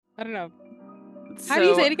I don't know. How do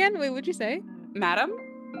you say So, it again? Wait, what'd you say? madam?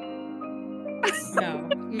 No,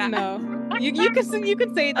 Ma- no. You could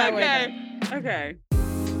say it that way okay. though. Okay.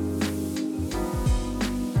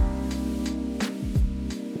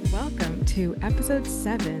 Welcome to episode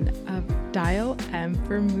 7 of Dial M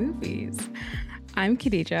for Movies. I'm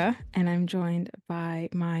Khadija, and I'm joined by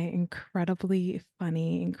my incredibly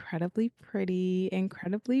funny, incredibly pretty,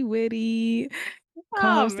 incredibly witty Oh,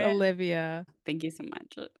 co-host man. Olivia. Thank you so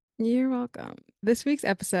much. You're welcome. This week's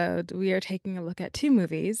episode, we are taking a look at two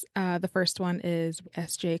movies. The first one is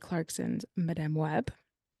S.J. Clarkson's Madame Web,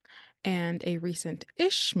 and a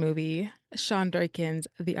recent-ish movie, Sean Durkin's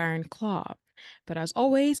The Iron Claw. But as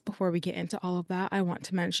always, before we get into all of that, I want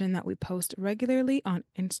to mention that we post regularly on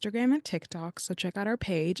Instagram and TikTok, so check out our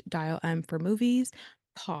page, Dial M for Movies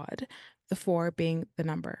Pod, the 4 being the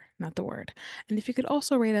number, not the word. And if you could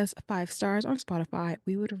also rate us 5 stars on Spotify,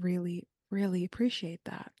 we would really, really appreciate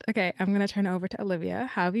that. Okay, I'm going to turn it over to Olivia.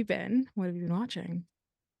 How have you been? What have you been watching?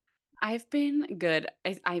 I've been good.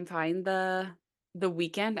 I find the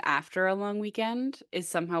weekend after a long weekend is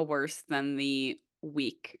somehow worse than the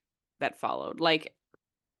week that followed. Like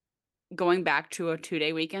going back to a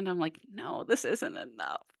 2-day weekend, I'm like, no, this isn't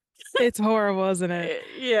enough. It's horrible, isn't it?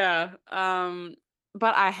 Yeah.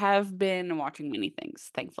 But I have been watching many things,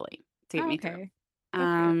 thankfully, to get Oh, me through. okay. That's good.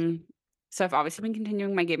 Um, so I've obviously been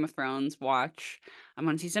continuing my Game of Thrones watch. I'm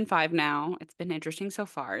on season 5 now. It's been interesting so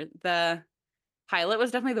far. The pilot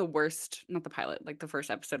was definitely the worst, not the pilot, like the first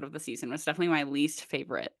episode of the season was definitely my least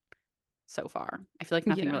favorite so far. I feel like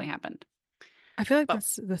nothing Yeah. really happened. I feel like But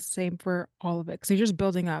that's the same for all of it because you're just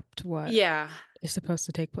building up to what yeah. is supposed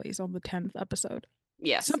to take place on the 10th episode.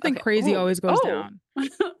 Yes. Something Okay. crazy Oh. always goes Oh. down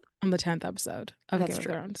on the 10th episode of That's Game of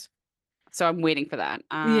true. Thrones. So I'm waiting for that.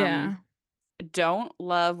 Yeah. Don't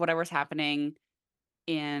love whatever's happening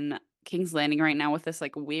in King's Landing right now with this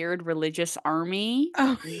like weird religious army.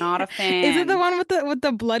 Oh, Not a is it the fan. one with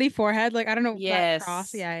the bloody forehead? Like I don't know that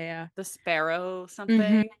cross. Yes. Yeah, The Sparrow yeah.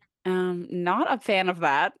 something. Not a fan of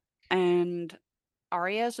that. And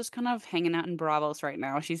Arya is just kind of hanging out in Bravos right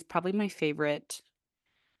now. She's probably my favorite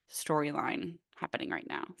storyline happening right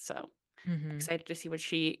now. So Hmm. excited to see what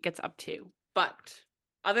she gets up to. But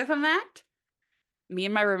other than that, me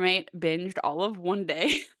and my roommate binged all of one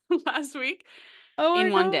day last week Oh my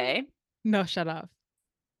in one God. day. No, shut up.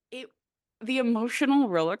 It the emotional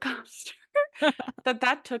roller coaster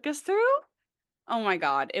that took us through. Oh my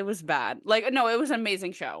god, it was bad. Like, no, it was an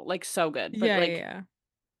amazing show, like, so good, but, Yeah, like, yeah,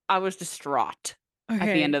 I was distraught yeah. at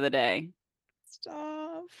the end Okay. of the day.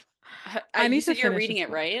 Stop. I I you need to said you're finish reading this it,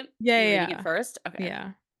 book. right? Yeah, You're reading it yeah, first? Okay.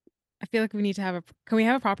 yeah. I feel like we need to can we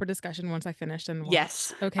have a proper discussion once I finish and watch?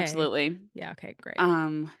 Yes, Okay. absolutely. Yeah, okay, great.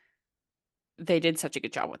 Um, they did such a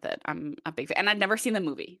good job with it. I'm a big fan, and I'd never seen the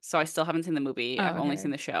movie, so I still haven't seen the movie. Oh, I've only okay.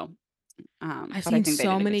 seen the show. I've But I seen think they so did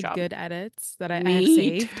a good many job. good edits that I have Me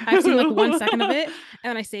saved. I've seen like 1 second of too. it and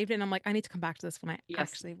then I saved it and I'm like, I need to come back to this when I Yes,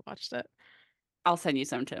 actually watched it. I'll send you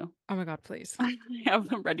some too. Oh my God, please. I have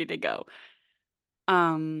them ready to go.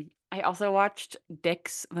 I also watched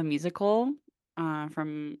Dix the Musical,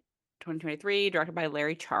 from 2023, directed by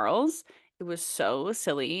Larry Charles. It was so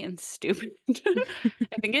silly and stupid.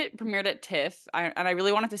 I think it premiered at TIFF, and I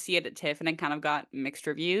really wanted to see it at TIFF, and it kind of got mixed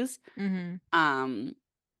reviews. Hmm. Um,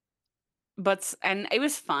 and it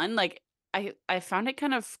was fun. Like I found it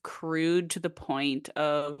kind of crude to the point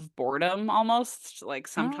of boredom almost. Like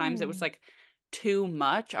sometimes it was Oh, like too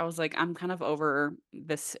much. I was like, I'm kind of over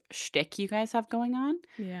this shtick you guys have going on.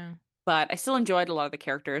 yeah. But I still enjoyed a lot of the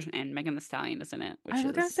characters, and Megan the Stallion is in it, I which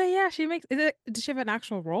was gonna is say, yeah, does she have an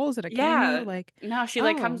actual role? Is it a cameo? yeah. Like, No, she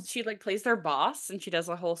like oh, comes she like plays their boss and she does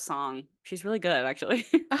a whole song. She's really good actually.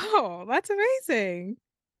 oh, that's amazing.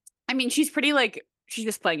 I mean, she's pretty like she's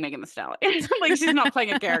just playing Megan the Stallion. Like she's not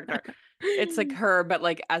playing a character. It's like her, but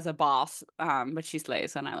like as a boss. But she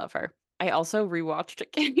slays and I love her. I also rewatched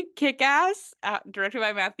Kick Ass, directed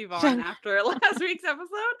by Matthew Vaughn Shut after last week's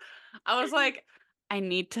episode. I was like, I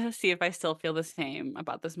need to see if I still feel the same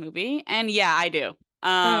about this movie. And yeah, I do.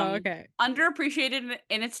 Oh, okay. Underappreciated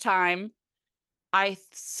in its time. I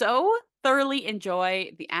so thoroughly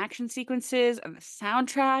enjoy the action sequences and the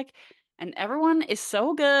soundtrack, and everyone is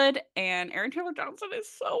so good, and Aaron Taylor Johnson is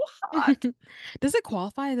so hot. Does it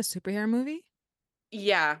qualify as a superhero movie?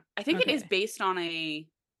 Yeah, I think it is Okay. based on a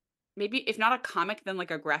maybe if not a comic, then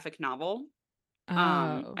like a graphic novel. Oh,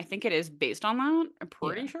 I think it is based on that. I'm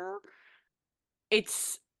pretty yeah. sure.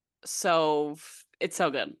 It's it's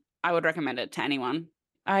so good. I would recommend it to anyone.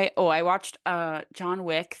 I watched John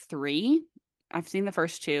Wick 3. I've seen the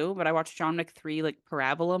first 2, but I watched John Wick 3 like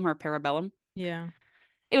Parabellum or Parabellum. Yeah.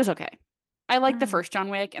 It was okay. I like the Alright. first John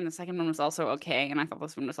Wick, and the second one was also okay, and I thought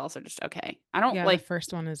this one was also just okay. I don't Yeah, the like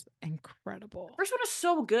first one is incredible. first one is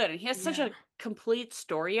so good, and he has such Yeah. a complete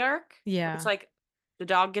story arc where it's Yeah. like the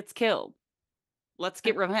dog gets killed. Let's Uh,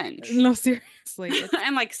 get revenge. no, seriously, it's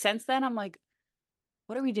And like since then, I'm like,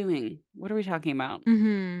 what are we doing? What are we talking about?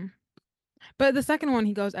 mhm. But the second one,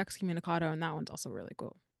 he goes excommunicado, and that one's also really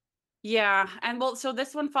cool. Yeah, and well, so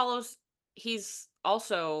this one follows. He's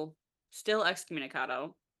also still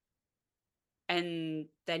excommunicado, and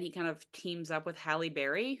then he kind of teams up with Halle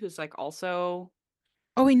Berry, who's like also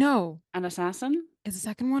Oh, wait, no. an assassin. Is the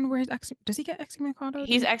second one where he's ex does he get excommunicadoed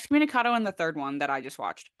He's in excommunicado in the third one that I just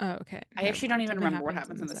watched. Oh, okay. I Never actually don't mind. even Something remember what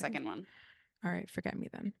happens in happens the in the second. second one. Alright, forget me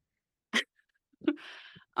then.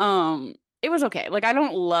 It was okay. Like I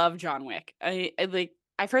don't love John Wick. I like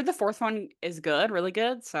I've heard the fourth one is good, really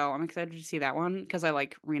good, so I'm excited to see that one because I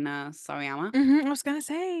like Rina Sawayama. Mhm, I was gonna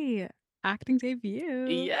say, acting debut.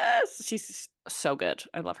 Yes, she's so good.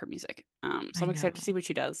 I love her music. So I I'm excited to see know. what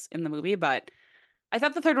she does in the movie, but I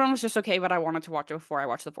thought the third one was just okay, but I wanted to watch it before I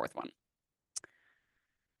watched the fourth one.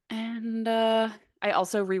 And I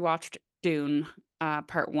also rewatched Dune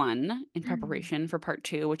part 1 in Mm. preparation for part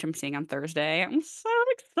 2, which I'm seeing on Thursday. I'm so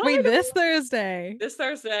Wait, excited. this Thursday? This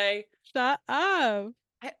Thursday. Shut up.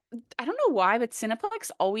 I I don't know why, but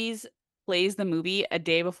Cineplex always plays the movie a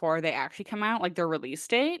day before they actually come out, like their release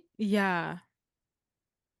date. Yeah.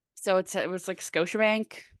 So it was like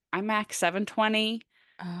Scotiabank, IMAX 720,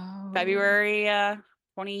 Oh. February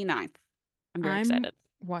 29th. I'm very I'm excited.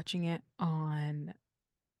 watching it on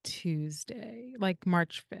Tuesday, like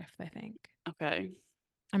March 5th, I think. Okay.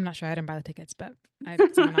 I'm not sure. I didn't buy the tickets, but I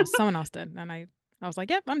someone else did, and I was like,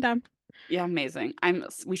 "Yep, I'm down." Yeah, amazing.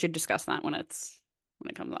 We should discuss that when it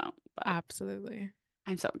comes out, but Absolutely.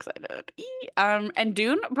 I'm so excited. And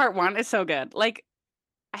Dune Part 1 is so good. Like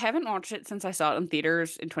I haven't watched it since I saw it in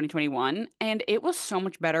theaters in 2021, and it was so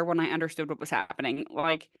much better when I understood what was happening.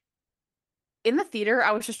 Like in the theater,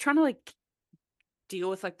 I was just trying to like deal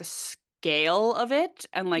with like the scale of it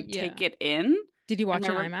and like take Yeah. it in. Did you And watch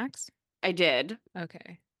in IMAX? I did.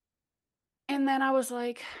 Okay. And then I was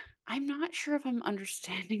like, I'm not sure if I'm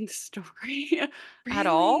understanding the story at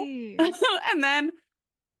all. Really? And then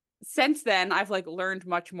since then, I've like learned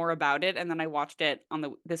much more about it. And then I watched it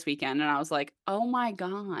on this weekend and I was like, oh my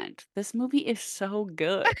God, this movie is so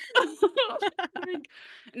good. Like,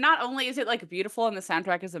 not only is it like beautiful and the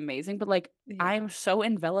soundtrack is amazing, but like I'm Yeah. so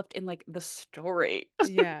enveloped in like the story.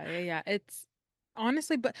 Yeah, yeah, yeah. It's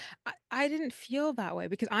honestly, but I didn't feel that way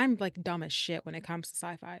because I'm like dumb as shit when it comes to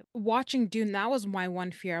sci-fi. Watching Dune, that was my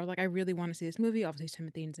one fear. I was like, I really want to see this movie. Obviously,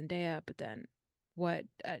 Timothy and Zendaya, but then what?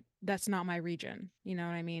 That's not my region. You know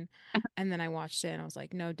what I mean? And then I watched it and I was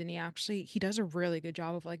like, no, Denis actually, he does a really good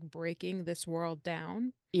job of like breaking this world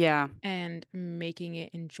down Yeah. and making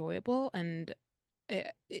it enjoyable. And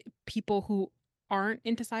people who aren't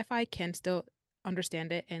into sci-fi can still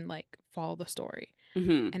understand it and like follow the story.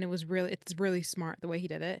 Hmm. And it's really smart the way he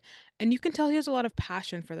did it. And you can tell he has a lot of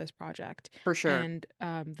passion for this project For sure. and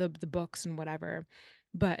the books and whatever,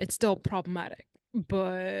 but it's still problematic.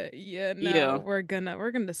 But yeah, no, Yeah. we're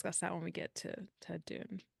gonna discuss that when we get to Dune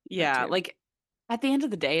part Yeah. two. Like at the end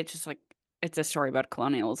of the day, it's just like it's a story about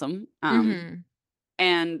colonialism. Mm-hmm.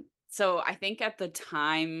 And so I think at the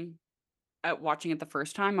time at watching it the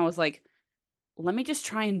first time, I was like, let me just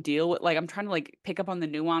try and deal with like I'm trying to like pick up on the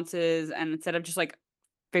nuances and instead of just like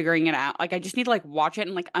figuring it out, like I just need to like watch it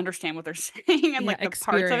and like understand what they're saying and Yeah, like the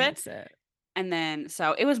parts of it. experience it. And then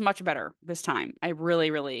so it was much better this time. I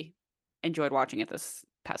really, really enjoyed watching it this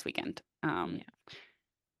past weekend. Yeah.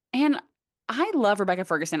 And I love Rebecca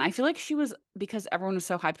Ferguson. I feel like she was because everyone was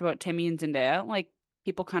so hyped about Timmy and Zendaya, like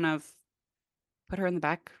people kind of put her in the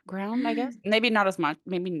background, I guess. Maybe not as much.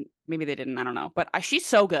 Maybe they didn't. I don't know. But she's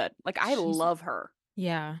so good. Like I She's love her.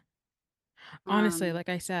 yeah. Honestly, Um, like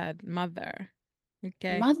I said, mother.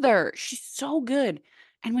 Okay. Mother, she's so good.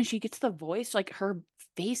 And when she gets the voice, like her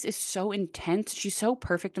face is so intense. She's so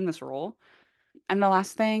perfect in this role. And the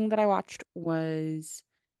last thing that I watched was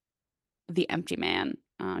The Empty Man,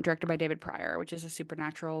 directed by David Pryor, which is a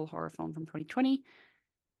supernatural horror film from 2020.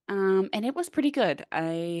 And it was pretty good.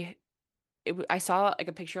 I saw like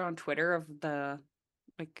a picture on Twitter of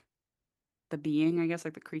like the being, I guess,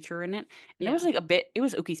 like the creature in it, and it was Yeah. like it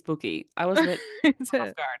was ooky spooky. I was a bit Is caught off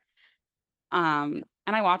it? guard.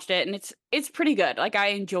 And I watched it, and it's pretty good. Like I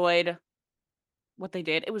enjoyed what they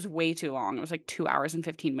did. It was way too long. It was like 2 hours and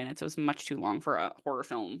 15 minutes. It was much too long for a horror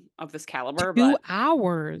film of this caliber, 2 but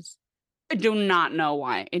hours. I do not know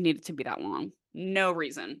why it needed to be that long. No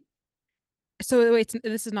reason. So wait,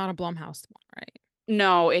 this is not a Blumhouse one, right?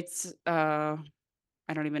 No, it's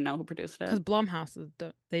I don't even know who produced Because it. Blumhouse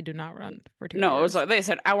they do not N run for 2 no, it was hours. like they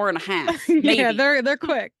said hour and a half, Yeah, maybe. they're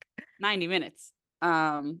quick. 90 minutes.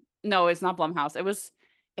 No, it's not Blumhouse.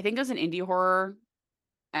 I think it was an indie horror,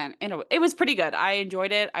 and it was pretty good. I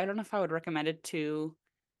enjoyed it. I don't know if I would recommend it to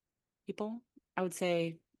people. I would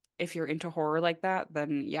say if you're into horror like that,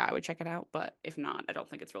 then yeah, I would check it out, but if not, I don't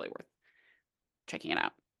think it's really worth checking it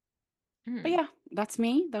out. But Mm. yeah, that's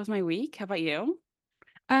me. That was my week. How about you?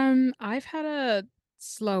 I've had a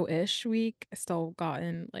slow-ish week. I still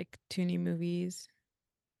gotten like 2 new movies.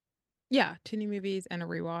 Yeah, 2 new movies and a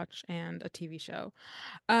rewatch and a TV show.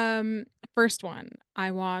 Um, First one,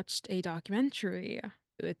 I watched a documentary.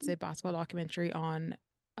 It's a basketball documentary on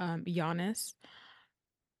Giannis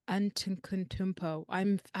Antetokounmpo.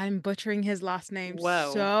 I'm butchering his last name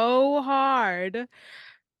Whoa. so hard.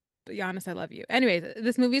 But Giannis, I love you. Anyways,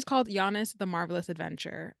 this movie is called Giannis: The Marvelous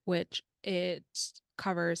Adventure, which it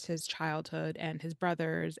covers his childhood and his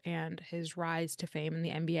brothers and his rise to fame in the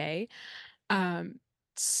NBA. Um,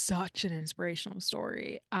 Such an inspirational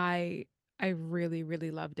story. I really, really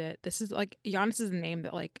loved it. This is like Giannis is a name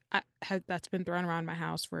that that's been thrown around my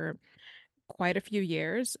house for quite a few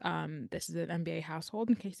years. This is an NBA household,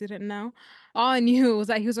 in case you didn't know. All I knew was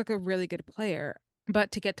that he was like a really good player.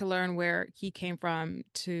 But to get to learn where he came from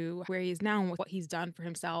to where he is now and what he's done for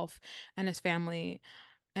himself and his family.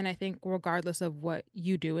 And I think regardless of what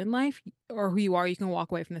you do in life or who you are, you can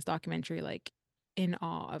walk away from this documentary like in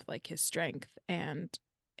awe of like his strength and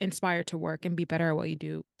inspired to work and be better at what you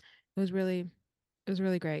do. It was really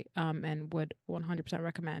great. And would 100%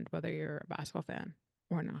 recommend whether you're a basketball fan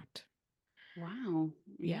or not. Wow.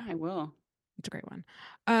 Yeah, Yeah, I will. it's a great one.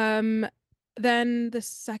 Um, then the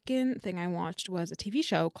second thing I watched was a TV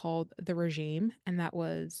show called The Regime, and that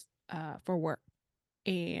was for work.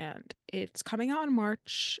 And it's coming out on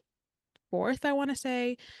March 4th, I want to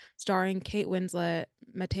say, starring Kate Winslet,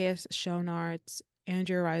 Matthias Schoenaerts,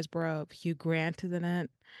 Andrew Riseborough, Hugh Grant is in it.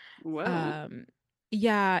 Whoa. Um,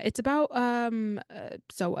 yeah, it's about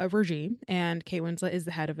so a regime, and Kate Winslet is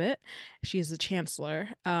the head of it. She's the chancellor.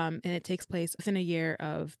 And it takes place within a year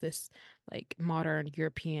of this like modern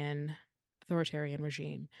European authoritarian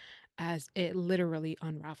regime as it literally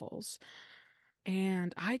unravels.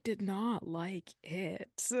 And I did not like it.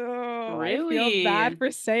 So I feel bad Really?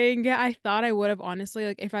 for saying it. I thought I would have honestly,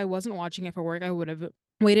 like, if I wasn't watching it for work, I would have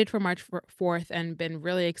waited for March 4th and been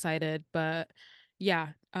really excited. But yeah,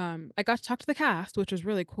 I got to talk to the cast, which was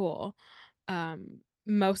really cool.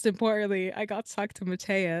 Most importantly, I got to talk to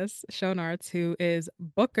Mateus Schoenaerts, who is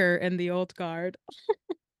Booker in the Old Guard.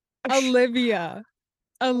 Olivia.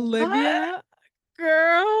 What? Olivia,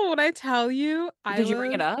 girl, when I tell you, I Did you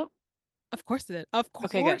bring it was up? of course I did. Of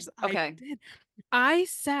Okay, course good. I Okay. did. I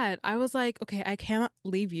said, I was like, okay, I cannot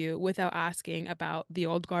leave you without asking about the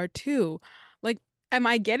old guard too. Like, am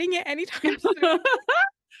I getting it anytime soon?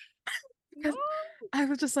 Because I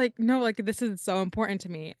was just like, no, like this is so important to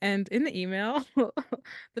me. And in the email,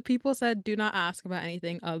 the people said, do not ask about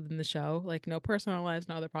anything other than the show. Like, no personal lives,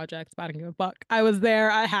 no other projects. But I don't give a fuck. I was there.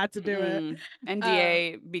 I had to do it. Um,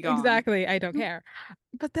 NDA, be gone. exactly. I don't care.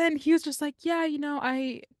 But then he was just like, yeah,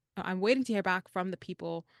 I'm waiting to hear back from the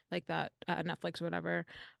people like that at Netflix or whatever.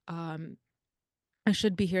 Um, I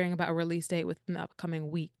should be hearing about a release date within the upcoming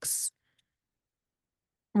weeks.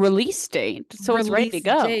 Release date, so it's ready to Release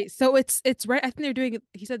go. date. So it's right. I think they're doing it.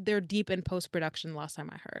 He said they're deep in post-production last time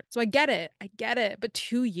I heard. So I get it. I get it. But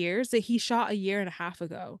 2 years that he shot a year and a half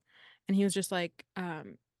ago. And he was just like,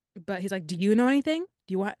 but he's like, do you know anything?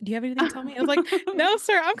 Do you have anything to tell me? I was like, no,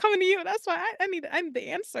 sir, I'm coming to you. That's why I need the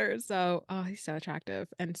answers. So he's so attractive.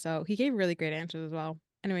 And so he gave really great answers as well.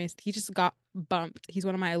 Anyways, he just got bumped. He's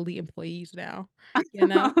one of my elite employees now, you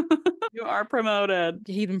know? You are promoted.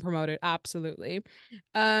 He'd been promoted, absolutely.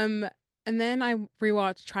 Um, and then I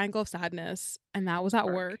rewatched Triangle of Sadness, and that was at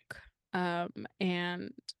Work. work.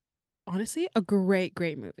 And honestly, a great,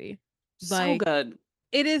 great movie. So Like, good.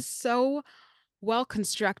 it is so well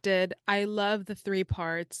constructed. I love the 3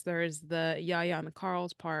 parts. There's the Yaya and the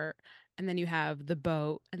Carl's part, and then you have the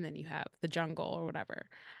boat, and then you have the jungle or whatever.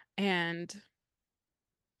 And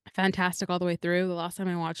fantastic all the way through. The last time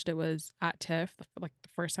I watched it was at TIFF. Like the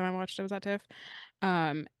first time I watched it was at TIFF.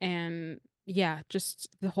 And yeah, just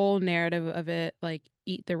the whole narrative of it, like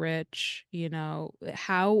eat the rich,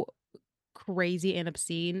 how crazy and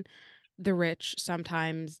obscene the rich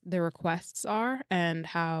sometimes their requests are and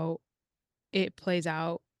how it plays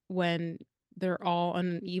out when they're all on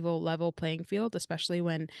an evil level playing field, especially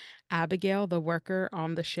when Abigail, the worker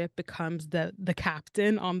on the ship, becomes the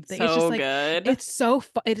captain on the thing. It's just So like good. it's so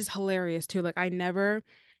it is hilarious too. Like I never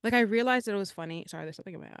I realized that it was funny. Sorry, there's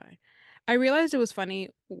something in my eye. I realized it was funny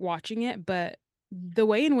watching it, but the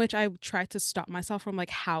way in which I tried to stop myself from like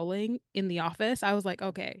howling in the office, I was like,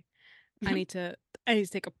 okay, I need to I need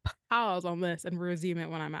to take a pause on this and resume it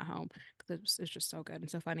when I'm at home because it's just so good and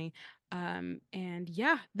so funny. And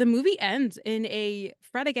yeah, the movie ends in a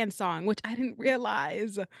Fred Again song, which I didn't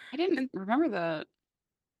realize. I didn't And remember that.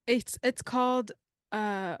 it's called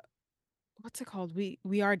uh what's it called?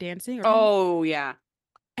 We Are Dancing or something. Oh yeah.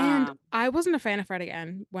 And Um, I wasn't a fan of Fred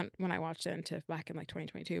Again when I watched it into back in like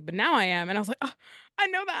 2022, but now I am, and I was like, oh, I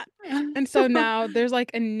know that. And so now there's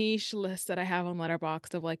like a niche list that I have on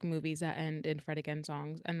Letterboxd of like movies that end in Fred Again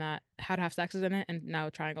songs, and that How to Have Sex is in it, and now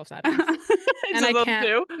Triangle of Sadness. it's And I those can't.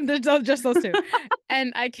 two. There's just those two,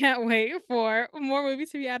 and I can't wait for more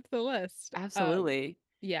movies to be added to the list. Absolutely.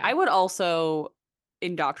 Yeah. I would also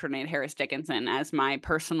indoctrinate Harris Dickinson as my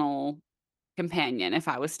personal companion if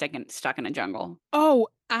I was stuck in a jungle. Oh,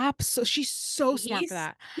 absolutely. She's so smart for He's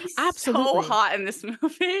that. he's so Absolutely, hot in this movie.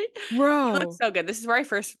 He looks bro. so good. This is where I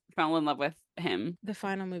first fell in love with him. The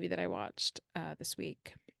final movie that I watched this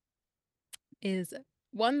week is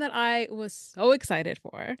one that I was so excited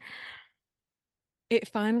for. It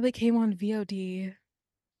finally came on VOD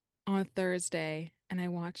on Thursday, and I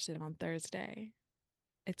watched it on Thursday.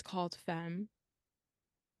 It's called Femme.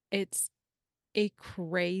 It's a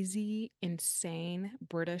crazy, insane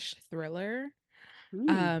British thriller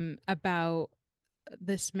Mm. about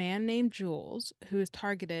this man named Jules who is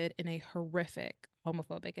targeted in a horrific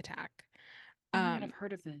homophobic attack. Oh my God, I've Um,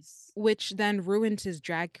 heard of this. which then ruins his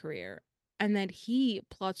drag career. And then he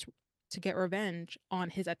plots to get revenge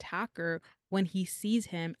on his attacker when he sees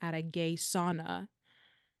him at a gay sauna.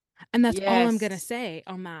 And that's all I'm going to Yes. say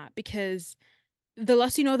on that because the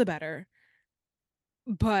less you know, the better.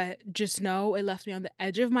 But just know it left me on the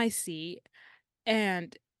edge of my seat.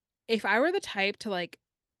 And if I were the type to like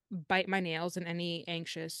bite my nails in any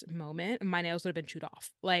anxious moment, my nails would have been chewed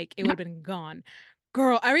off. Like it would have been gone.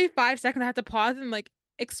 Girl, every 5 seconds I have to pause and like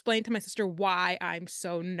explain to my sister why I'm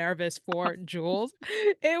so nervous for Jules.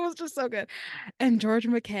 It was just so good. And George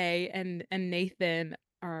McKay and Nathan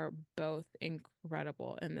are both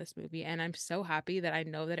incredible in this movie. And I'm so happy that I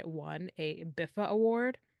know that it won a BIFA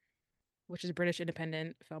award, which is British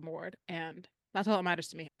Independent Film Award. And that's all that matters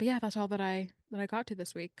to me. But yeah, that's all that I got to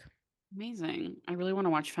this week. Amazing. I really want to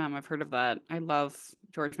watch Femme. I've heard of that. I love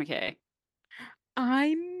George McKay.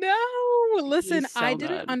 I know. Listen, He's I so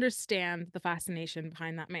didn't good. understand the fascination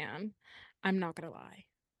behind that man. I'm not gonna lie.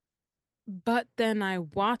 But then I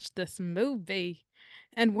watched this movie,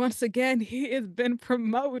 and once again, he has been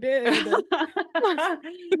promoted.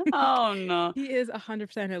 Oh no. He is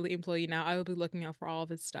 100% elite employee now. I will be looking out for all of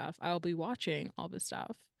his stuff. I will be watching all of his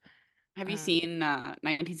stuff. Have you Um, seen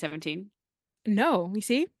 1917? no, you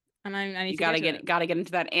see? And I need You to get to it. gotta get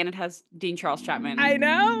into that, and it has Dean Charles I Chapman.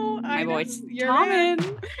 know, My I boy know. Your man.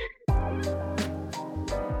 Tommen.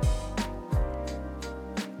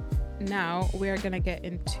 Now we are gonna get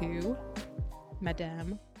into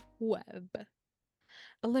Madame Web.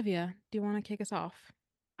 Olivia, do you want to kick us off?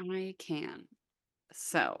 I can.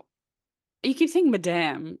 So you keep saying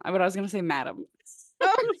Madame, but I was gonna say Madam.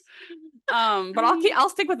 Oh, But I'll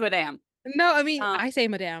stick with Madame. no, I mean, Uh, I say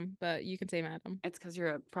Madame, but you can say Madam. it's because you're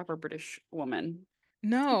a proper British woman.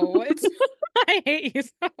 No, it's I hate you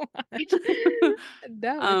so much.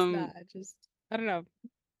 No, it's um, not. Just I don't know.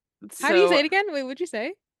 How do you say so it again? Wait, what'd you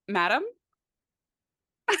say? Madam,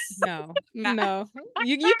 No, Ma- no.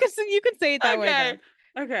 You can say it that way okay,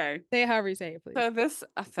 though. okay. Say it however you say it, please. So this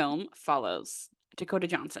film follows Dakota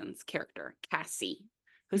Johnson's character Cassie,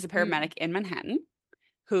 who's a Mhm. paramedic in Manhattan,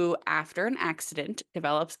 who, after an accident,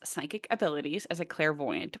 develops psychic abilities as a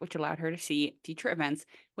clairvoyant, which allowed her to see future events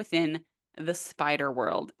within the spider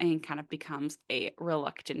world and kind of becomes a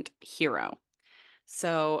reluctant hero.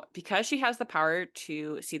 So, because she has the power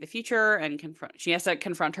to see the future and she has to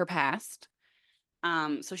confront her past.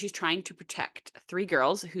 So she's trying to protect three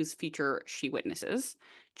girls whose future she witnesses.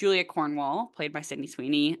 Julia Cornwall, played by Sydney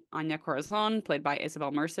Sweeney, Anya Corazon, played by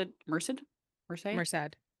Isabel Merced, Merced.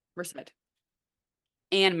 Merced,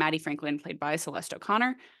 and Maddie Franklin, played by Celeste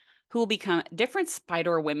O'Connor, who will become different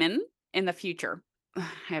spider women in the future. I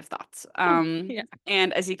have thoughts. Yeah.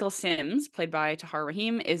 And Ezekiel Sims, played by Tahar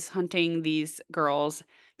Rahim, is hunting these girls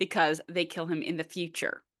because they kill him in the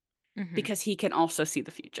future, Hmm. because he can also see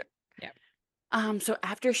the future. Yeah. So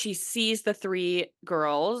after she sees the three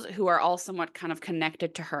girls who are all somewhat kind of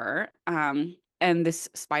connected to her, and this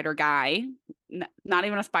spider guy, not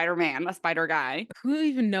even a Spider Man, a spider guy, Who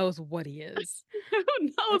even knows what he is? who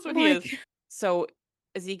knows what he is. Like, So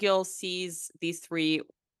Ezekiel sees these three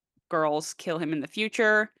girls kill him in the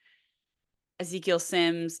future. Ezekiel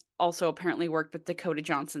Sims also apparently worked with Dakota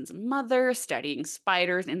Johnson's mother, studying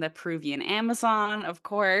spiders in the Peruvian Amazon, of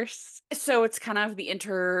course. So it's kind of the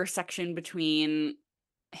intersection between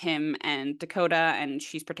him and Dakota, and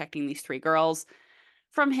she's protecting these three girls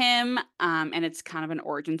from him. And it's kind of an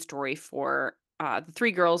origin story for the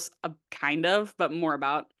three girls, kind of, but more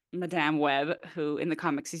about Madame Web, who in the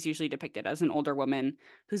comics is usually depicted as an older woman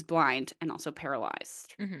who's blind and also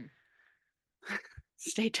paralyzed. Mhm.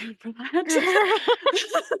 Stay tuned for that.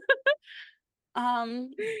 um,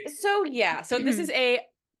 so yeah, so this is a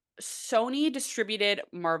Sony distributed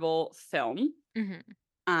Marvel film. Mhm.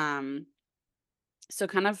 Um, so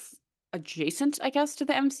kind of adjacent, I guess, to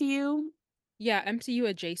the MCU. Yeah, MCU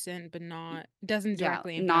adjacent, but not doesn't Yeah,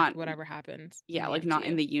 directly impact not whatever happens in yeah, the like not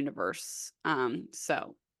in MCU. the universe.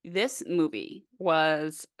 So this movie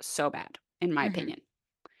was so bad, in my Mhm. opinion,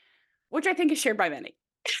 which I think is shared by many.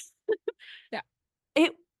 Yeah.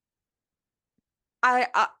 It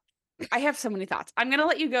I I have so many thoughts. I'm gonna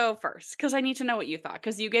let you go first because I need to know what you thought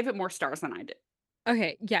because you gave it more stars than I did.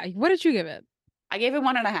 Okay, yeah, what did you give it? I gave it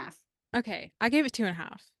 1.5. Okay, I gave it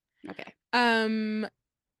 2.5. Okay. Um,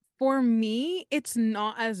 for me, it's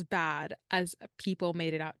not as bad as people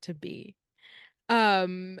made it out to be.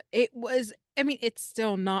 It was, I mean, it's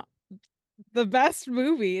still not the best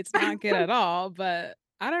movie. It's not good at all, but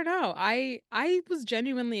I don't know. I was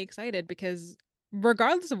genuinely excited because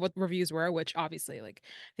regardless of what reviews were, which obviously like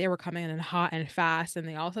they were coming in hot and fast and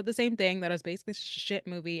they all said the same thing that it was basically a shit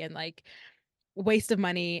movie and like waste of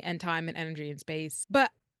money and time and energy and space.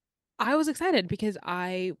 But I was excited because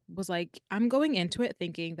I was like, I'm going into it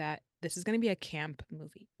thinking that this is going to be a camp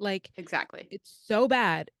movie. Like, Exactly. it's so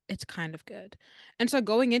bad, it's kind of good. And so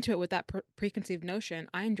going into it with that preconceived notion,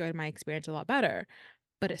 I enjoyed my experience a lot better,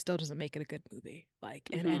 but it still doesn't make it a good movie, like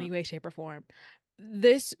in Mhm. any way, shape, or form.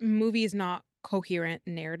 This movie is not coherent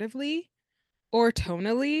narratively or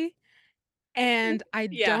tonally. And I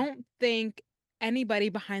Yeah. don't think anybody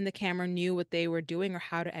behind the camera knew what they were doing or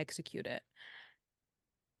how to execute it.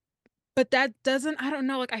 But that doesn't I don't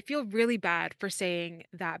know, like, I feel really bad for saying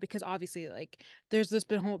that because obviously, like, there's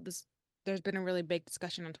been a really big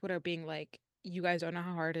discussion on Twitter being like, "You guys don't know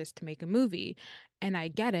how hard it is to make a movie." And I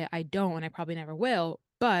get it, I don't, and I probably never will,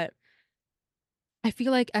 but I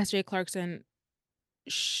feel like S.J. Clarkson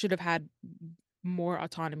should have had more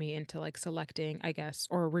autonomy into, like, selecting, I guess,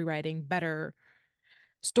 or rewriting better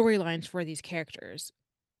storylines for these characters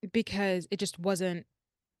because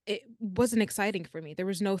it wasn't exciting for me. There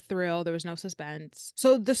was no thrill, there was no suspense.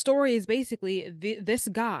 So the story is basically this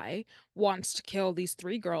guy wants to kill these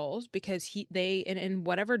three girls because in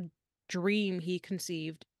whatever dream he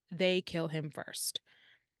conceived, they kill him first.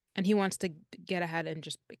 And he wants to get ahead and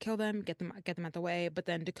just kill them, get them out the way, but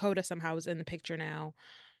then Dakota somehow is in the picture now.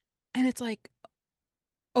 And it's like,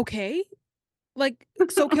 okay, like,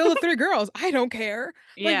 so kill the three girls. I don't care.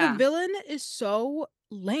 Like the Yeah. villain is so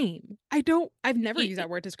lame. I've never used that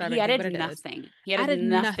word to describe He anything, but added it is. nothing. He added Added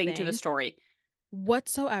nothing to the nothing story.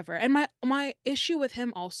 whatsoever. And my issue with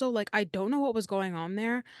him also, like I don't know what was going on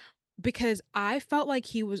there because I felt like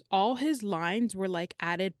he was all his lines were like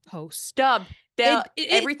added post. Dub.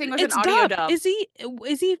 Everything was an It's audio dubbed. dub. He Is he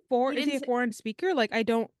didn't a say, foreign speaker? Like I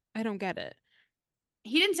don't get it.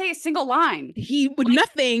 he didn't say a single line. He would Like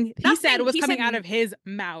nothing he said nothing. was He said coming out of his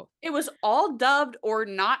mouth. it was all dubbed or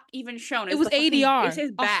not even shown. It Is was the fucking is ADR,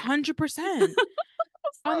 his back. 100%.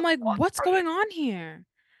 I'm like, what's going on here?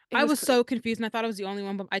 It I was was crazy. so confused and I thought I was the only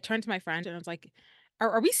one, but I turned to my friend and I was like,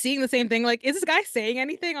 are we seeing the same thing? Like, is this guy saying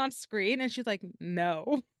anything on screen? And she's like,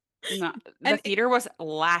 no. No, the And theater was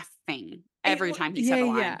laughing every time he said yeah, a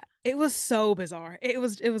yeah. line. It was so bizarre. It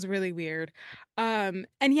was really weird. And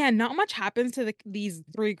yeah, not much happens to these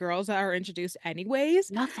three girls that are introduced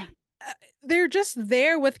anyways. Nothing. Uh, they're just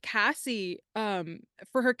there with Cassie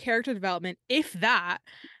for her character development, if that.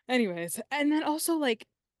 Anyways, and then also like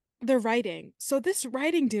the writing. So this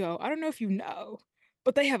writing duo, I don't know if you know,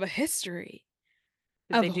 but they have a history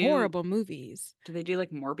Did of they do horrible movies. did they do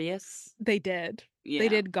like Morbius? They did. They Yeah.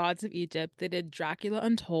 did Gods of Egypt. They did Dracula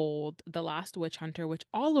Untold, The Last Witch Hunter, which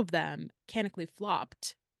all of them mechanically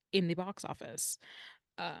flopped in the box office.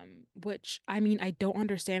 Which I mean, I don't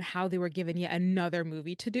understand how they were given yet another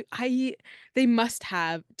movie to do. They must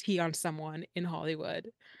have tea on someone in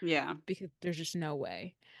Hollywood Yeah. because there's just no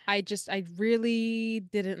way. I really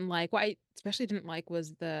didn't like what I especially didn't like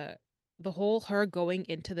was the whole her going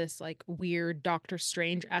into this like weird Doctor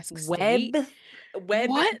Strange-esque Web state. web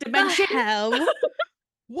What the dimension? hell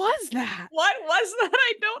was that? What was that?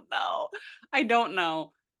 I don't know. I don't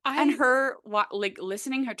know. And I her like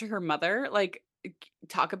listening her to her mother like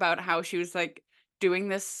talk about how she was like doing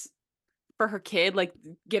this for her kid, like,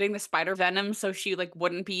 getting the spider venom so she, like,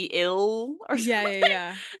 wouldn't be ill or Yeah, something, yeah,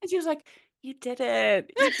 yeah. and she was like, "You did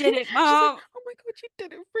it. You did it, She's like, mom." "Oh my god, you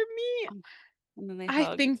did it for me." And then they I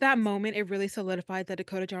hugged. think that moment, it really solidified that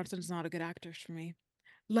Dakota Johnson's not a good actress for me.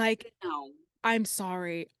 Like, No. I'm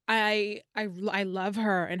sorry. I love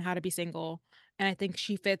her in How to Be Single, and I think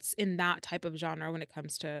she fits in that type of genre when it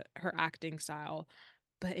comes to her acting style,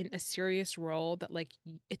 but in a serious role that, like,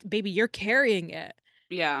 it's baby, you're carrying it.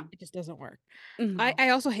 Yeah. It just doesn't work. I No. I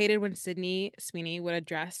also hated when Sydney Sweeney would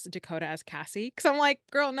address Dakota as Cassie, because 'cause I'm like,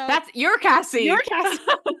 "Girl, no, That's you're you're Cassie. Cassie."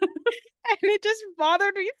 And it just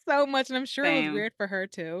bothered me so much, and I'm sure it was Same. weird for her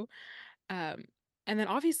too. Um, and then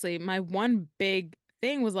obviously my one big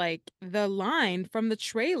thing was, like, the line from the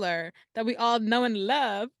trailer that we all know and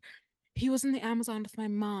love, "He was in the Amazon with my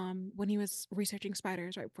mom when he was researching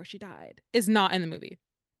spiders right before she died," is not in the movie.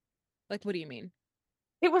 Like, what do you mean?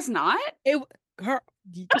 It was not? It w Girl,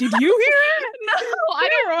 did you hear No, I it?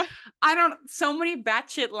 don't Girl. I don't so many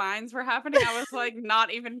batshit lines were happening, I was, like,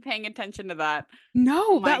 not even paying attention to that. Oh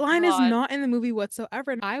No, my that line is god. not in the movie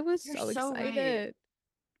whatsoever, and I was You're so so right. excited.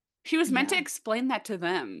 She was meant to Yeah, explain that to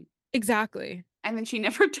them, exactly. and then she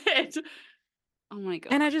never did. Oh my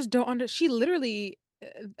And I god. just don't she literally,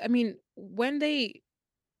 I mean, when they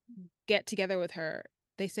get together with her,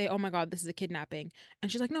 they say, "Oh my god, this is a kidnapping."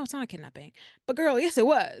 And she's like, "No, it's not a kidnapping." But girl, yes, it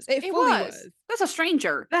was. It It fully was. was. That's a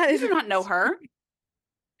stranger. That You is do not know her.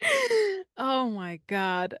 Oh my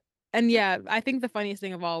god. And yeah, I think the funniest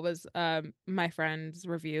thing of all was, my friend's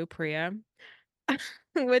review, Priya,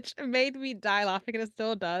 which made me die laughing, and it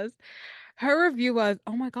still does. Her review was,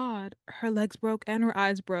 "Oh my god, her legs broke and her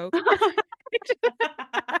eyes broke."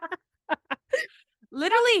 That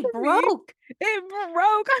Literally to me, broke. it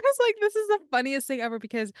broke. I was like, "This is the funniest thing ever,"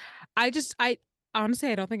 because I honestly,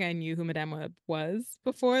 I don't think I knew who Madame Web was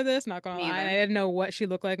before this, not gonna Me lie, and I either. didn't know what she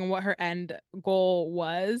looked like and what her end goal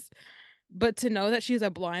was, but to know that she's a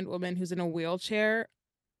blind woman who's in a wheelchair,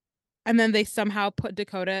 and then they somehow put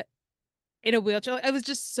Dakota in a wheelchair, like, I was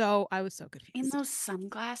so In confused. those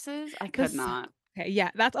sunglasses, I The could sun not. Okay,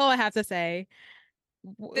 yeah, that's all I have to say.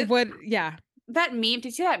 Th What yeah. that meme, did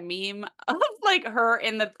you see that meme of, like, her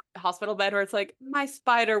in the hospital bed where it's like, "My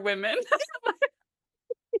spider women."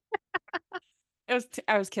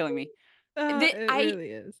 I was killing me. The It really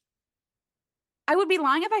is. I would be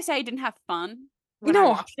lying if I say I didn't have fun You when I know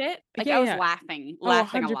watched it. Like, Yeah, I was yeah. laughing, Oh,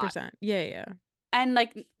 laughing a lot. 100%. Yeah, yeah. And,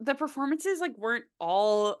 like, the performances, like, weren't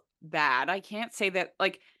all bad. I can't say that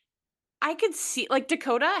like, I could see like,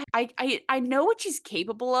 Dakota, I know what she's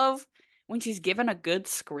capable of when she's given a good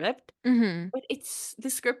script, Mhm. but it's the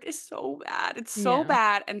script is so bad. It's so Yeah.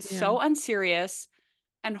 bad and Yeah. so unserious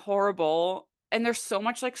and horrible, and there's so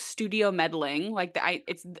much, like, studio meddling, like, the I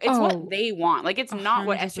it's what Oh, they want. Like, it's not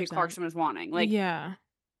what S.J. 100%. Clarkson was wanting. Like, Yeah.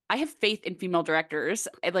 I have faith in female directors.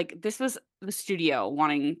 Like, this was the studio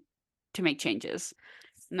wanting to make changes.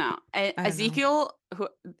 No, I don't know. Ezekiel, who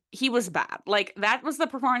he was bad. Like, that was the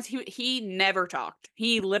performance. He never talked.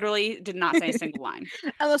 He literally did not say a single line.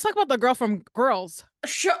 And let's talk about the girl from Girls.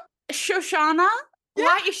 Sho Shoshana, Yeah.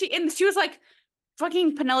 why is she in she was like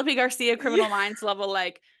fucking Penelope Garcia, Yeah. Criminal Minds level,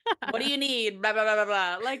 like, "What do you need? Blah, blah, blah, blah,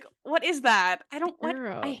 blah." Like, what is that? I don't what I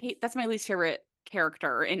Girl. hate that's my least favorite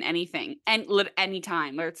character in anything, and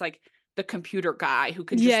anytime where it's like the computer guy who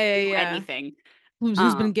can Yeah, just yeah, do yeah. anything. Who's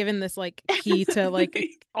been Um, given this, like, key to, like,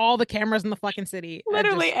 all the cameras in the fucking city. I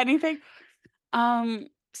literally just anything.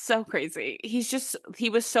 So crazy. He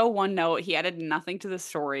was so one note. He added nothing to the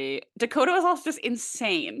story. Dakota was also just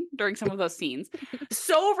insane during some of those scenes.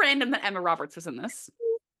 So random that Emma Roberts was in this.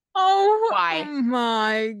 Oh Why?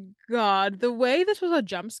 my god. The way this was a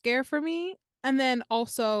jump scare for me, and then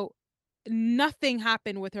also nothing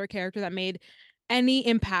happened with her character that made any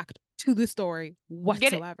impact to the story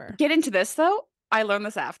Get it whatsoever. get into this though. I learned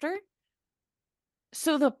this after.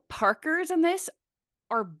 So the Parkers in this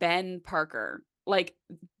are Ben Parker. Like,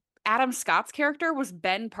 Adam Scott's character was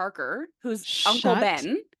Ben Parker, who's Uncle Shut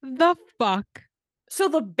Ben. the fuck So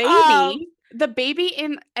up. the baby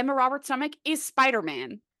in Emma Roberts' stomach is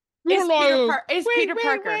Spider-Man. Hello. Is Wait, Peter wait,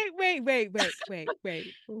 Parker. wait, wait, wait, wait, wait,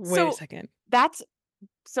 wait. Wait a So second. that's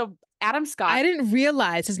so Adam I Scott didn't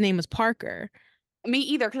realize his name was Parker. me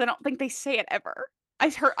either, because I don't think they say it ever. I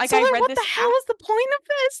heard like, So I then read what the this hell is the point of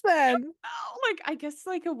this then? like, I guess,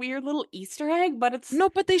 like, a weird little Easter egg, but it's No,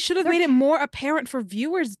 but they should have they're made k it more apparent for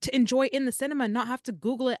viewers to enjoy in the cinema, not have to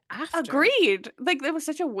Google it after. agreed. Like, there was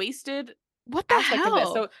such a wasted What the aspect of this.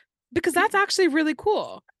 hell? So Because that's actually really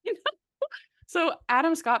cool. so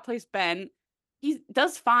Adam Scott plays Ben. He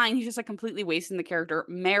does fine. He's just, like, completely wasting the character.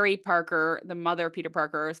 Mary Parker, the mother of Peter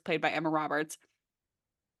Parker, is played by Emma Roberts,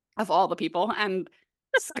 of all the people, and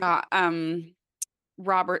Scott,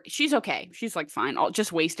 Robert, she's okay. She's like fine. All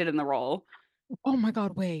just wasted in the role. Oh my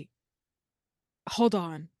God, wait. Hold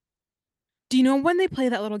on. Do you know when they play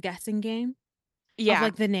that little guessing game of Yeah,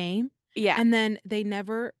 like the name? yeah. And then they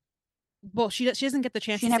never, well, she doesn't get the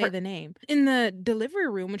chance She to say never the name. In the delivery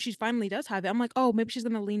room, when she finally does have it, I'm like, oh, maybe she's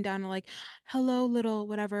gonna lean down and like, hello, little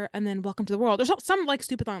whatever, and then welcome to the world. Or some like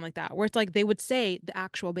stupid line like that, where it's like they would say the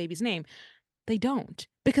actual baby's name. They don't.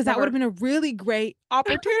 Because that would have never been a really great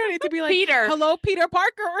opportunity to be like, Peter. hello, Peter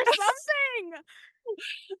Parker, or something.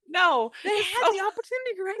 No, They it's had so the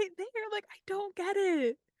opportunity right there. Like, I don't get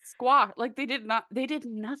it. squash. Like they did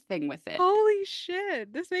nothing with it. Holy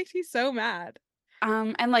shit. This makes me so mad.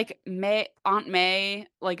 And like Aunt May,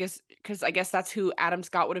 like is because I guess that's who Adam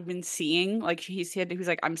Scott would have been seeing. Like he's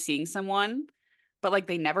like, I'm seeing someone, but like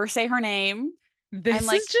they never say her name. And This is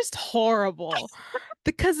like just horrible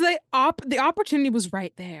because the opportunity was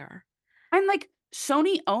right there.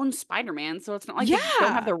 Sony owns Spider-Man, so it's not like they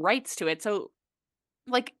don't have Yeah. the rights to it. So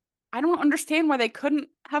like I don't understand why they couldn't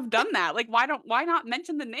have done that. Like why not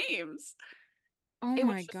mention the names? Oh It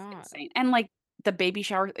was my just God. insane. And like the baby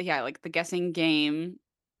shower, yeah, like the guessing game.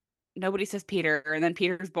 Nobody says Peter, and then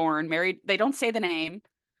Peter's born, married. They don't say the name.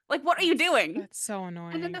 Like, what are you doing? That's so And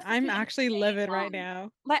then annoying. the I'm freaking actually insane, livid right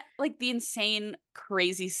now. like the insane,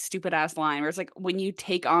 crazy, stupid ass line where it's like, when you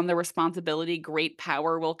take on the responsibility, great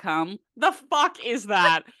power will come. The fuck is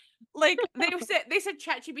that? Like they said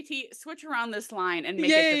ChatGPT switch around this line and make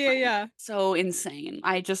Yeah, it yeah, yeah, different. yeah. So insane.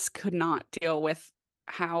 I just could not deal with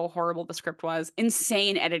how horrible the script was.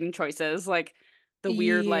 Insane editing choices, like the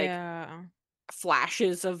weird like Yeah.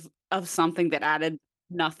 flashes of something that added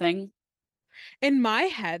nothing. In my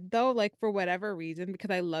head, though, like for whatever reason,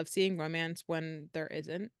 because I love seeing romance when there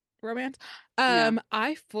isn't romance, Yeah,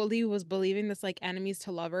 I fully was believing this like enemies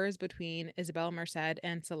to lovers between Isabella Merced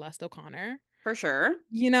and Celeste O'Connor. for sure.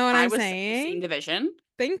 You know what I I'm was seeing saying? Division.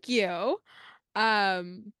 Thank you.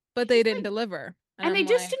 But they She's didn't like, deliver. And and they I'm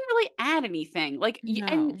just like, didn't really add anything. Like,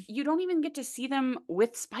 and no. you don't even get to see them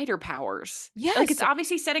with spider powers. Like, it's Yes,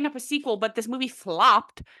 obviously setting up a sequel, but this movie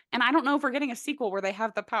flopped, and I don't know if we're getting a sequel where they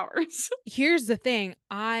have the powers. here's the thing.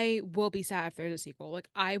 I will be sad if there's a sequel. Like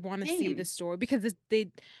I want to see Same. this story because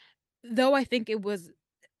they though I think it was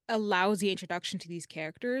a lousy introduction to these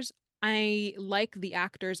characters, I like the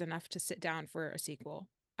actors enough to sit down for a sequel.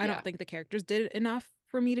 I don't Yeah, think the characters did enough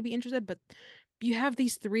for me to be interested, but you have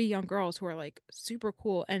these three young girls who are like super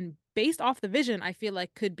cool and based off the vision, I feel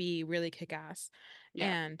like could be really kick-ass. yeah.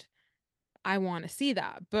 And I want to see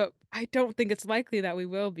that, but I don't think it's likely that we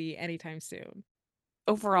will be anytime soon.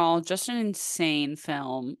 Overall, just an insane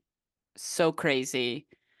film. So crazy.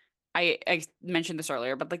 I mentioned this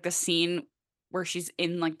earlier, but like the scene where she's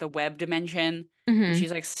in like the web dimension and Hmm.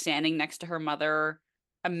 she's like standing next to her mother,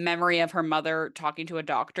 a memory of her mother talking to a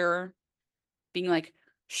doctor, being like,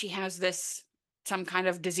 she has this some kind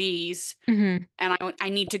of disease, Hmm. and I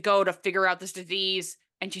need to go to figure out this disease.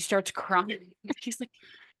 And she starts crying. She's like,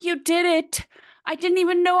 "You did it! I didn't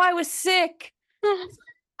even know I was sick."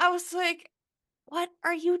 I was like, "What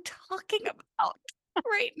are you talking about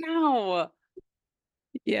right now?"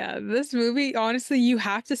 Yeah, this movie, honestly, you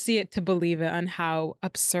have to see it to believe it on how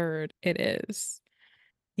absurd it is.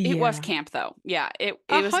 It was Yeah. camp though. Yeah, A it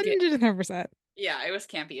was hundred and 10%. yeah, it was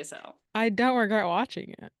campy as hell. I don't regret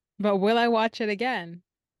watching it. But will I watch it again?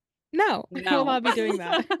 No, I will No. not be doing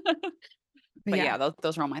that. But But yeah, yeah,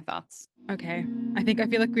 those are all my thoughts. okay. I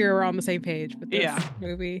feel like we were on the same page with this Yeah.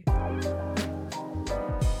 movie.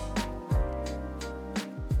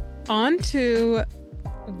 On to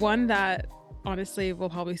one that honestly will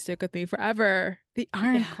probably stick with me forever. The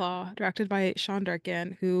Iron Yeah. Claw, directed by Sean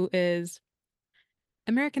Durkin, who is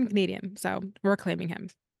American Canadian, so we're claiming him.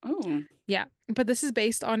 Oh, Yeah, but this is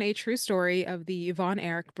based on a true story of the Von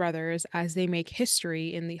Erich brothers as they make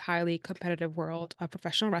history in the highly competitive world of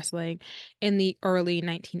professional wrestling in the early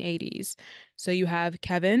 1980s. So you have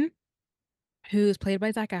Kevin, who's played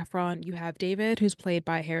by Zac Efron. You have David, who's played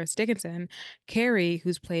by Harris Dickinson. Carrie,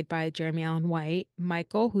 who's played by Jeremy Allen White.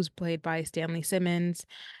 Michael, who's played by Stanley Simmons.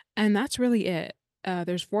 And that's really it.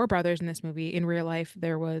 There's four brothers in this movie. In real life,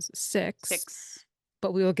 there was six, 6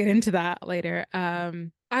 but we will get into that later.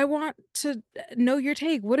 I want to know your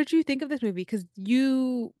take. What did you think of this movie? Because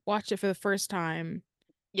you watched it for the first time.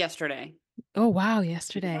 yesterday. Oh, wow,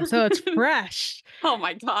 yesterday. So it's fresh. Oh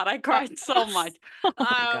my god, I Uh, cried so much. oh my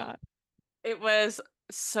Um, God. it was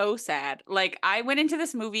so sad. Like I went into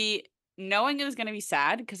this movie knowing it was gonna be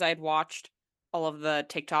sad because I had watched all of the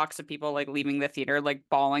TikToks of people like leaving the theater, like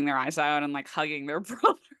bawling their eyes out and like hugging their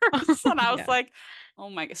brothers. And I was Yeah. like, oh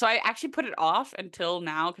my God. So I actually put it off until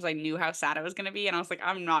now because I knew how sad it was going to be. And I was like,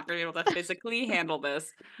 I'm not going to be able to physically handle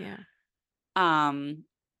this. Yeah. Um,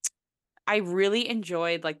 I really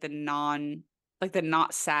enjoyed like the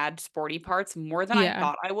not sad sporty parts more than I Yeah.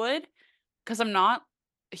 thought I would because I'm not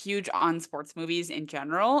huge on sports movies in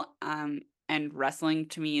general. And wrestling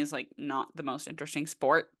to me is like not the most interesting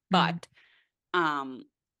sport, Mhm. but um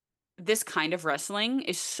this kind of wrestling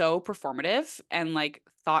is so performative and like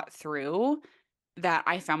thought through that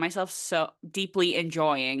I found myself so deeply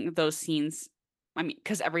enjoying those scenes. I mean,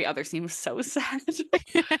 because every other scene was so sad.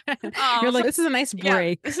 You're like, So this is a nice yeah,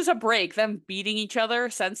 break. this is a break. Them beating each other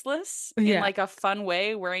senseless in Yeah. like a fun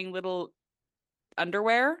way, wearing little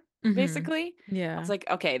underwear, Hmm. basically. I was Yeah. like,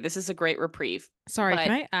 okay, this is a great reprieve. Sorry, can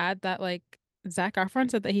But I add that like Zac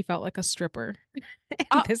Efron said that he felt like a stripper in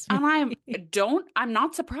this and movie? I'm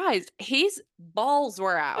not surprised. His balls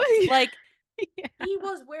were out. Like Yeah. he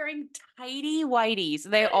was wearing tidy whities.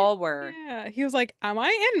 They all were. Yeah. He was like, am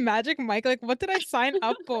I in Magic Mike? Like, what did I sign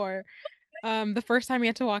up for? The first time he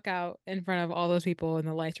had to walk out in front of all those people and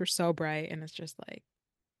the lights were so bright and it's just like,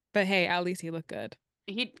 but hey, at least he looked good.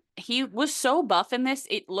 He was so buff in this.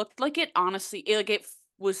 It looked like it honestly,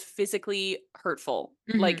 was physically hurtful.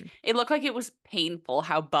 Like Hmm. it looked like it was painful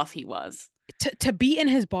how buff he was. To be in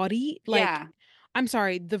his body, like, Yeah. I'm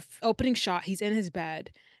sorry, the opening shot, he's in his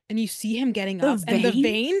bed and you see him getting The up, and the veins?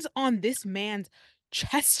 veins on this man's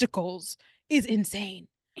chesticles is insane.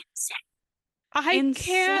 Insane. I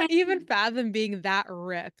can't even Insane. fathom being that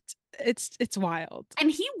ripped. It's wild.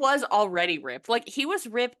 And he was already ripped. Like he was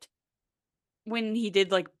ripped when he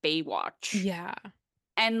did like Baywatch. Yeah.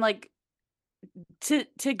 And like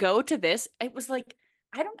to go to this, it was like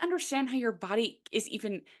I don't understand how your body is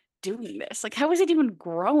even doing this. Like how is it even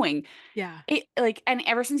growing? Yeah. It like and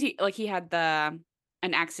ever since he had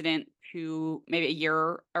an accident maybe a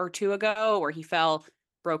year or 2 ago where he fell,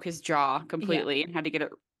 broke his jaw Yeah. completely and had to get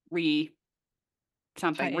it re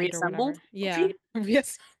something Tightened or reassembled. whatever. Yeah. Re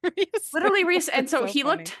Yes. Literally Reassembled. and It's so so he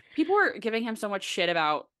funny. looked people were giving him so much shit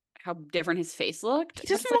about how different his face looked, He but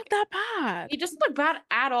doesn't it's look like that bad. he doesn't look bad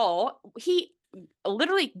at all. He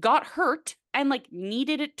literally got hurt and like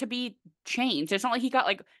needed it to be changed. It's not like he got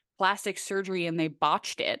like plastic surgery and they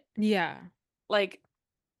botched it. Yeah. Like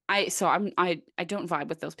I don't vibe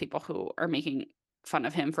with those people who are making fun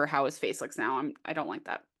of him for how his face looks now. I don't like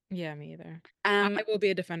that. Yeah, me either. I Um, will be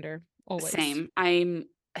a defender always. Same. I'm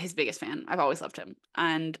his biggest fan. I've always loved him.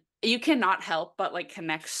 And you cannot help but like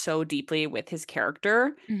connect so deeply with his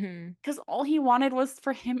character Hmm. because all he wanted was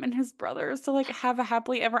for him and his brothers to like have a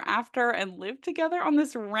happily ever after and live together on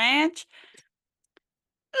this ranch.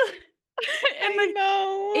 And I like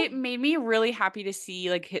know. it made me really happy to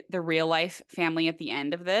see like the real life family at the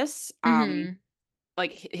end of this. Hmm.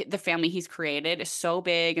 Like the family he's created is so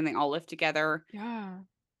big and they all live together. Yeah.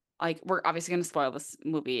 Like we're obviously going to spoil this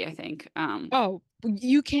movie, I think. Oh,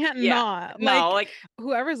 you can't Yeah. not. No, Like, like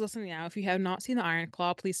whoever's listening now, if you have not seen the Iron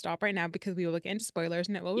Claw, please stop right now because we will get into spoilers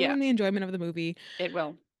and it will yeah, ruin the enjoyment of the movie. it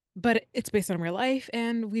will. But it's based on real life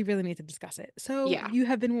and we really need to discuss it. So Yeah. you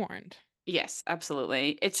have been warned. Yes,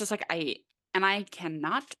 absolutely. It's just like I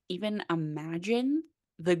cannot even imagine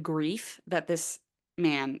the grief that this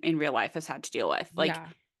man in real life has had to deal with. Like Yeah.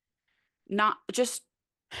 not just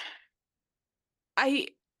I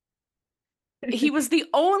he was the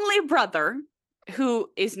only brother who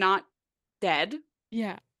is not dead.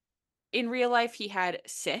 Yeah. In real life he had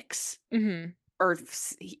 6 Hmm. or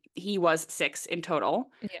he was 6 in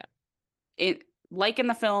total. Yeah. It like in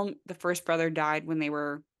the film, the first brother died when they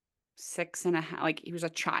were 6 and a half, like he was a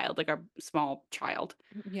child, like a small child.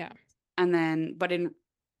 Yeah. And then, but in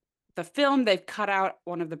the film, they've cut out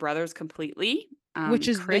one of the brothers completely. Which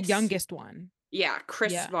is the Chris, youngest one. yeah,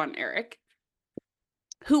 Chris Yeah. Von Erich,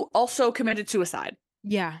 who also committed suicide.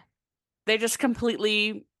 Yeah. They just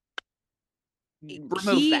completely removed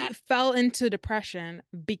He that. fell into depression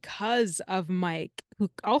because of Mike, who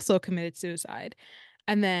also committed suicide.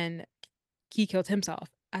 And then he killed himself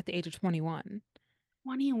at the age of 21.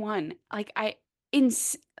 21. Like in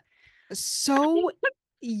So the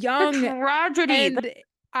young. tragedy. And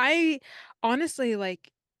I honestly,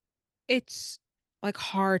 like, it's like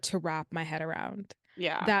hard to wrap my head around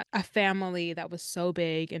Yeah, that a family that was so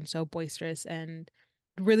big and so boisterous and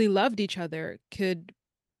really loved each other could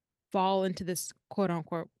fall into this quote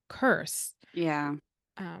unquote curse. yeah.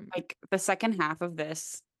 Um, Like the second half of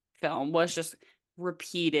this film was just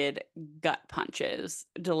repeated gut punches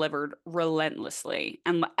delivered relentlessly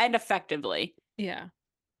and effectively. yeah.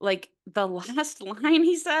 Like, the last line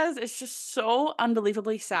he says is just so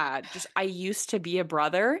unbelievably sad. Just, "I used to be a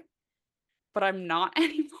brother, but I'm not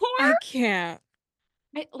anymore." I can't.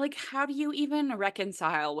 Like, how do you even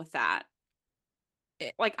reconcile with that?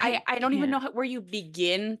 Like, I I don't even know can't. how where you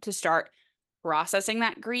begin to start processing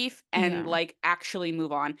that grief and, Yeah. like, actually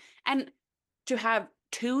move on. And to have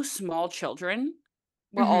 2 small children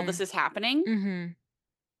while all this Mhm. is happening, Mhm.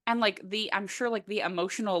 and, like, I'm sure, like, the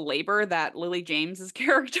emotional labor that Lily James's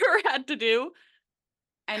character had to do,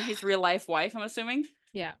 and his real life wife, I'm assuming.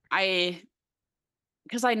 Yeah. I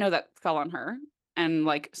Because I know that fell on her and,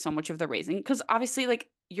 like, so much of the raising. Because obviously, like,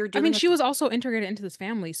 you're I mean, dealing with she was also integrated into this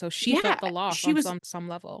family, so she yeah, felt the loss she on was some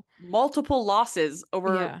level. multiple losses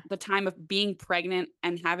over Yeah. the time of being pregnant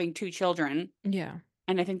and having 2 children, Yeah.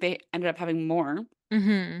 and I think they ended up having more.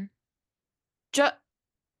 Mhm. Ju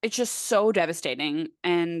It's just so devastating,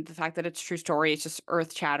 and the fact that it's true story, it's just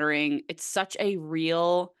earth-shattering. It's such a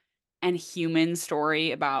real and human story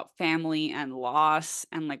about family and loss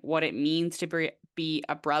and, like, what it means to be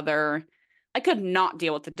a brother. I could not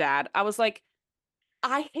deal with the dad. I was like,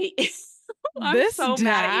 "I hate you. I'm This so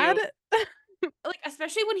mad at dad? you." Like,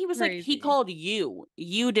 especially when he was like, he Crazy. called you.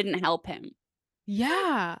 You didn't help him. Like,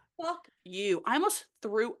 Yeah. fuck you. I almost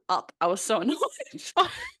threw up. I was so annoyed.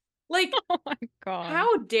 Like, Oh my god.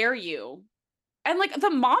 how dare you? And, like, the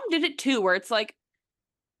mom did it too, where it's like,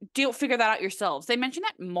 "Deal figure that out yourselves." They mentioned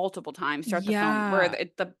that multiple times throughout the film where Yeah.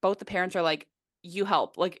 the both the parents are like, "You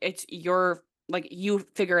help." Like, it's your like, "You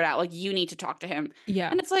figure it out." Like, "You need to talk to him." Yeah.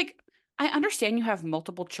 And it's like, I understand you have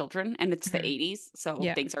multiple children and it's the Mhm. '80s, so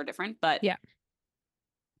Yeah. things are different, but Yeah.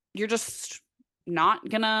 you're just not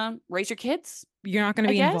gonna raise your kids, You're not gonna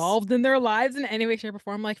I be guess? involved in their lives in any way, shape, or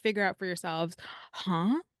form, like, figure out for yourselves.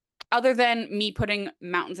 Huh? Other than me putting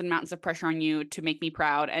mountains and mountains of pressure on you to make me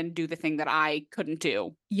proud and do the thing that I couldn't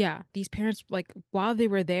do. Yeah, these parents, like, while they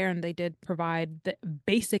were there and they did provide the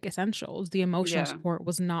basic essentials, the emotional Yeah, support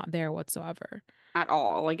was not there whatsoever. at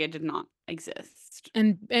all. Like, it did not exist.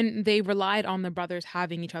 And they relied on the brothers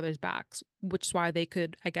having each other's backs, which is why they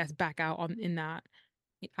could, I guess, back out on in that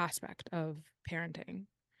aspect of parenting.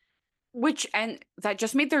 Which and that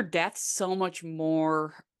just made their deaths so much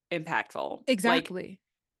more impactful. Like, Exactly.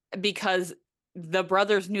 because the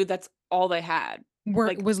brothers knew that's all they had. Were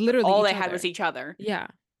Like, was literally all each they had was other. each other. Yeah.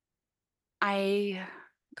 I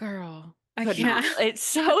Girl, I could not. can't. It's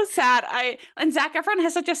so sad. I and Zac Efron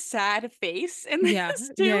has such a sad face in Yeah. this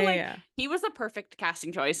Yeah, too. yeah, Like, yeah. he was the perfect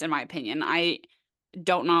casting choice in my opinion. I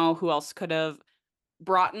don't know who else could have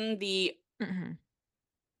brought in the Mhm.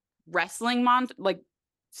 wrestling like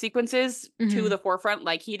sequences to Mhm. the forefront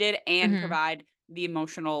like he did and Mhm. provide the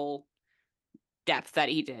emotional depth that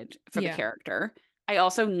he did for the Yeah. character. I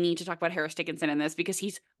also need to talk about Harris Dickinson in this because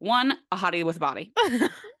he's one, a hottie with a body, Good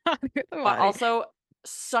but body. also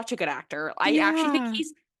such a good actor. I actually think Yeah.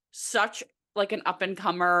 he's such like an up and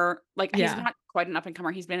comer. Like, he's Yeah. not quite an up and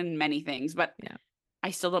comer. He's been in many things, but Yeah.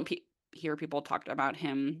 I still don't hear people talk about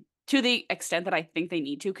him to the extent that I think they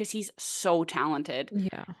need to because he's so talented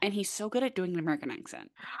Yeah. and he's so good at doing an American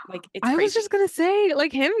accent. Like, it's I was just crazy. gonna say,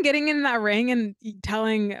 like him getting in that ring and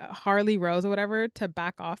telling Harley Rose or whatever to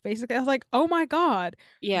back off, basically. I was like, oh my God.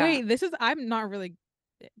 Yeah, Wait, I'm not really,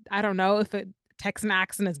 I don't know if a Texan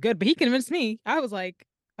accent is good, but he convinced me. I was like,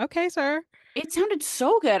 okay, sir. it sounded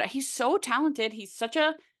so good. He's so talented.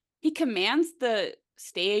 He commands the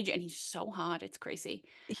stage and he's so hot. It's crazy.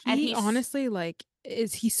 And He he's honestly, like,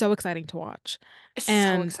 he's so exciting to watch. so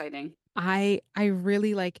And exciting. I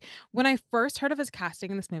really like when I first heard of his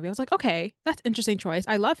casting in this movie, I was like, okay, that's interesting choice.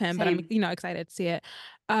 I love him, but I'm, Same. excited to see it.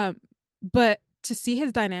 Um, but to see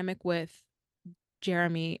his dynamic with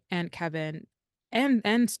Jeremy and Kevin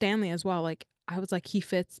and Stanley as well, like I was like, he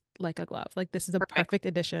fits like a glove. Like this is a Perfect. perfect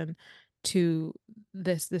addition to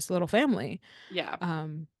this little family. Yeah.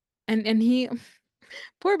 Um, and he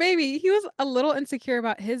poor baby. He was a little insecure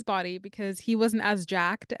about his body because he wasn't as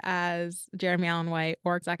jacked as Jeremy Allen White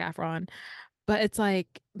or Zac Efron. But it's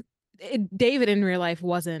like David in real life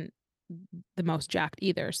wasn't the most jacked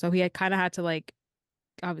either. So he had kind of had to like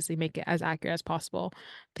obviously make it as accurate as possible.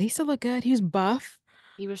 But he still looked good. He was buff,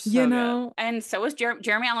 He was you so good. know? And so was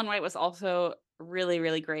Jeremy Allen White was also really,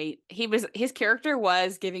 really great. His character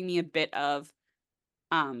was giving me a bit of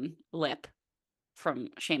Lip from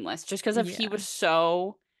Shameless just because of he Yeah. was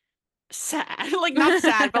so sad. Like, not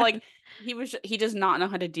sad, but like he does not know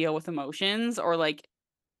how to deal with emotions or like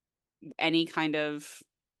any kind of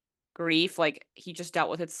grief. Like, he just dealt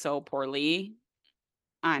with it so poorly.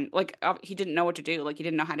 And like, he didn't know what to do. Like, he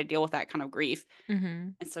didn't know how to deal with that kind of grief. hmm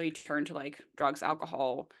And so he turned to like drugs,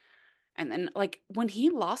 alcohol. And then, like, when he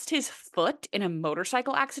lost his foot in a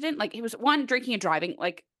motorcycle accident, like, he was one drinking and driving.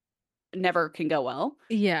 Like, never can go well.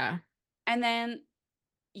 Yeah. And then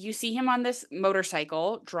you see him on this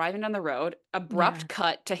motorcycle driving down the road, Yeah. abrupt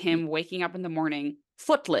cut to him waking up in the morning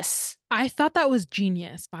footless. I thought that was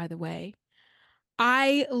genius, by the way.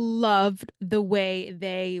 I loved the way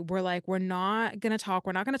they were like, we're not gonna talk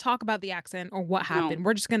about the accident or what No, happened.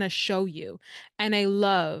 We're just gonna show you. And I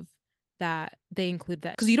love that they include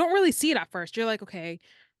that because you don't really see it at first. You're like, okay,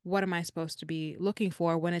 what am I supposed to be looking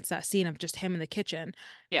for when it's that scene of just him in the kitchen?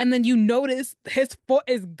 yeah, And then you notice his foot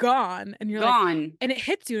is gone, and you're like, gone. and it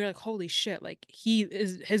hits you, you're like, holy shit, like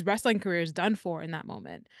his wrestling career is done for in that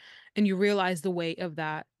moment. And you realize the weight of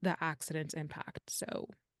that accident's impact. So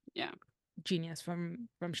Yeah. genius from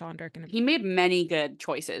Sean Durkin. He made many good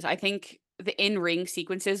choices. I think the in-ring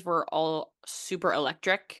sequences were all super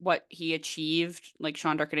electric. What he achieved, like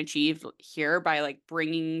Sean Durkin achieved here by like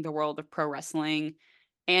bringing the world of pro wrestling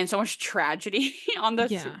and so much tragedy on the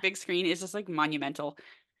Yeah. big screen is just like monumental.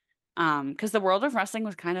 Because the world of wrestling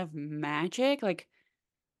was kind of magic. Like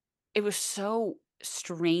it was so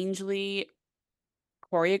strangely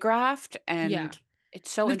choreographed, Yeah. and it's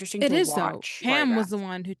so interesting It to is though. watch Cam was the choreographed.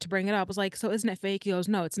 one who to bring it up was like, so isn't it fake? He goes,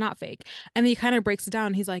 no, it's not fake. And then he kind of breaks it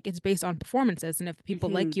down. He's like, it's based on performances. And if people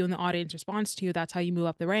like Mhm. you and the audience responds to you, that's how you move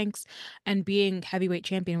up the ranks. And being heavyweight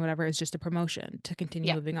champion, whatever, is just a promotion to continue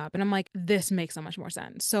Yeah, moving up. And I'm like, this makes so much more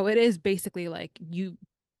sense. So it is basically like you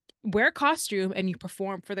wear a costume and you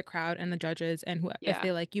perform for the crowd and the judges. And who, if yeah,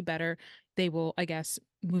 they like you better, they will, I guess,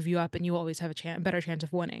 move you up and you always have a better chance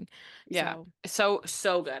of winning. yeah. So So,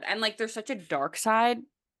 so good, and, like, there's such a dark side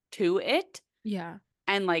to it, yeah.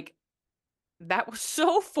 and, like, that was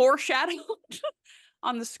so foreshadowed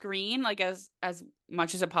on the screen, like, as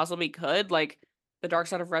much as it possibly could, like, the dark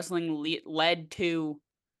side of wrestling led to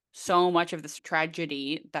so much of this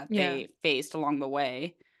tragedy that Yeah. they faced along the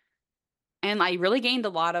way, and I really gained a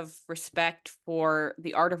lot of respect for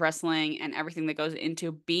the art of wrestling and everything that goes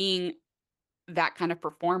into being that kind of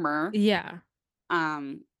performer. Yeah.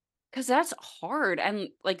 Because that's hard, and,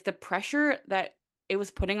 like, the pressure that it was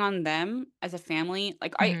putting on them as a family,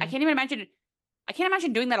 like, I Hmm. can't even imagine I can't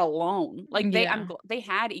imagine doing that alone. Like, Yeah. they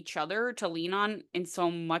had each other to lean on in so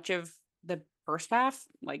much of the first half,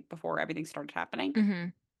 like, before everything started happening. Hmm.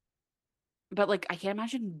 But, like, I can't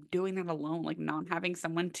imagine doing that alone, like, not having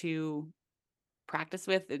someone to practice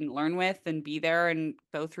with and learn with and be there and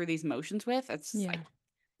go through these motions with. It's, like, Yeah.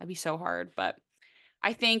 that'd be so hard, but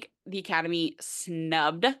I think the Academy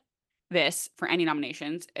snubbed this for any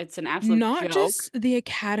nominations. It's an absolute Not joke. just the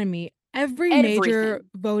Academy, every major Everything.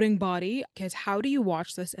 voting body. Because how do you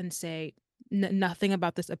watch this and say nothing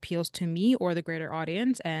about this appeals to me or the greater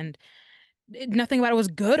audience, and nothing about it was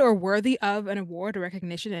good or worthy of an award or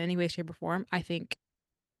recognition in any way, shape, or form? I think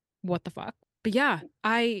what the fuck. But yeah,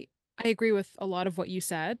 I agree with a lot of what you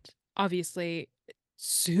said. Obviously,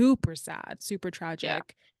 super sad, super Yeah,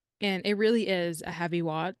 tragic, and it really is a heavy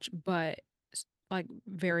watch, but like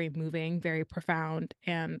very moving, very profound,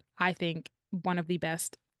 and I think one of the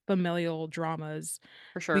best familial dramas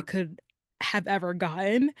for we sure. could have ever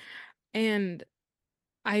gotten. And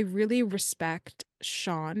I really respect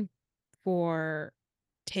Sean for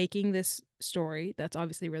taking this story that's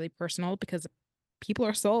obviously really personal because people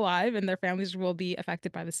are still alive and their families will be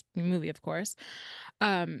affected by this movie, of course.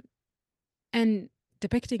 Um, and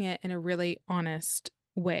depicting it in a really honest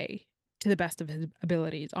way to the best of his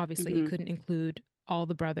abilities. Obviously, he Mhm, couldn't include all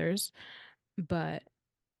the brothers, but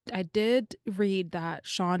I did read that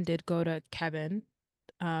Sean did go to Kevin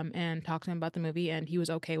and talk to him about the movie, and he was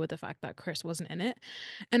okay with the fact that Chris wasn't in it.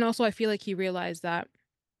 And also, I feel like he realized that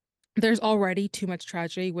there's already too much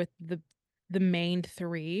tragedy with the main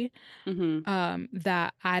three, mhm.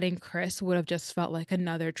 that adding Chris would have just felt like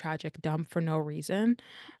another tragic dump for no reason.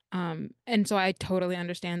 And so I totally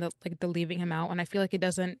understand the like the leaving him out, and I feel like it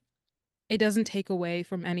doesn't take away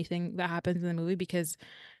from anything that happens in the movie because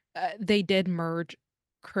they did merge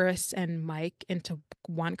Chris and Mike into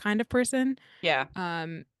one kind of person. Yeah,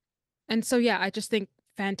 Um, and so yeah, I just think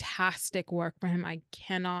fantastic work for him. I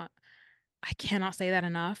cannot say that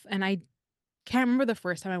enough. And I can't remember the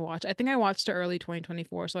first time I watched. I think I watched it early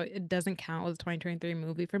 2024, so it doesn't count as a 2023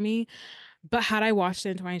 movie for me. But had I watched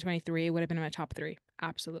it in 2023, it would have been in my top three.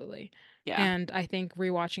 Absolutely. yeah, And I think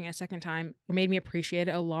rewatching it a second time made me appreciate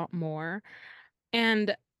it a lot more.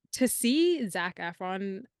 And to see Zac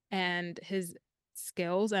Efron and his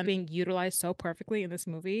skills and being utilized so perfectly in this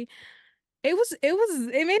movie,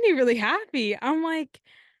 it made me really happy. I'm like,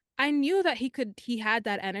 I knew that he had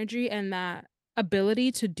that energy and that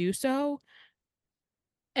ability to do so,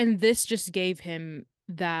 and this just gave him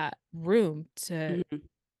that room mhm.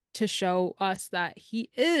 to show us that he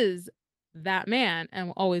is that man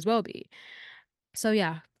and always will be. So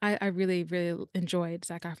yeah, I really, really enjoyed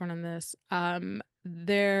Zac Efron in this.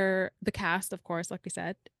 The cast, of course, like we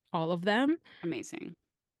said, all of them. Amazing.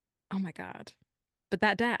 Oh my God. But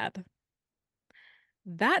that dad,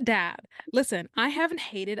 listen, I haven't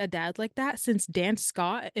hated a dad like that since Dan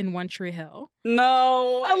Scott in One Tree Hill.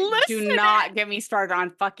 No, do Listen, not get me started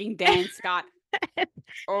on fucking Dan Scott. that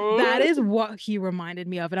Oh, is what he reminded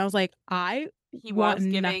me of. And I was like, I he want was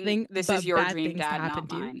giving, nothing this is but your bad dream things to dad, happen not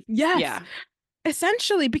to you. mine. Yes, Yeah,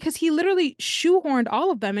 essentially, because he literally shoehorned all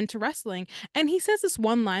of them into wrestling. And he says this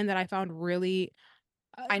one line that I found really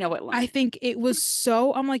I know what I line. think it was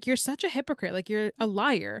so, I'm like, you're such a hypocrite. Like, you're a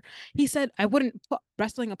liar. He said, I wouldn't put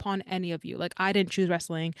wrestling upon any of you. Like, I didn't choose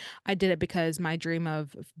wrestling. I did it because my dream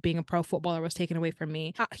of being a pro footballer was taken away from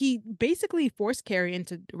me. He basically forced Carrie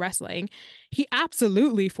into wrestling. He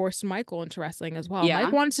absolutely forced Michael into wrestling as well. Mike Yeah,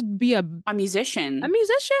 wanted to be a a musician.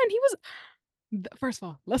 musician. He was, first of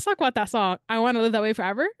all, let's talk about that song. I Want to Live That Way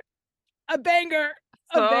Forever. A banger,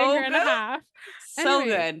 a banger So and a good. half. So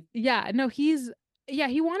Anyways, good. yeah, no, yeah,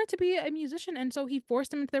 he wanted to be a musician, and so he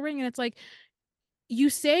forced him into the ring. And it's like, you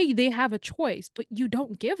say they have a choice, but you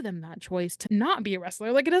don't give them that choice to not be a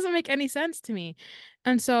wrestler. Like, it doesn't make any sense to me.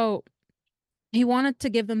 And so he wanted to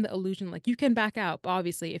give them the illusion, like, you can back out. But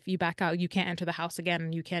obviously, if you back out, you can't enter the house again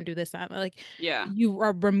and you can't do this, that. Like, Yeah. you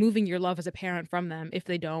are removing your love as a parent from them if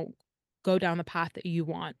they don't go down the path that you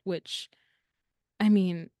want, which, I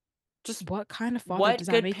mean, Just what kind of father does what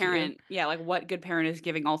that good make you? parent, yeah, like what good parent is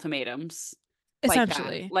giving ultimatums like that?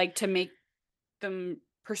 Essentially. Like to make them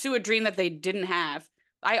pursue a dream that they didn't have.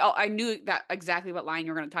 I knew that exactly what line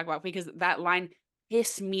you were going to talk about because that line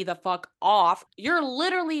pissed me the fuck off. You're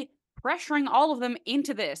literally pressuring all of them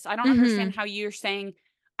into this. I don't Hmm. understand how you're saying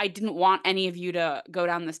I didn't want any of you to go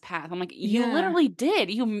down this path. I'm like, you Yeah. literally did.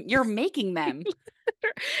 You're making them.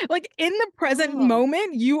 Like, in the present Oh,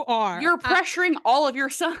 moment, you are. you're pressuring all of your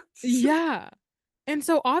sons. Yeah. And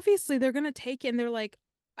so obviously they're going to take it and they're like,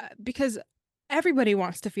 because everybody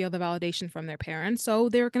wants to feel the validation from their parents. So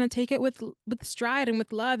they're going to take it with stride and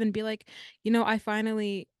with love and be like, I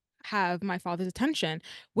finally have my father's attention,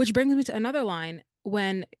 which brings me to another line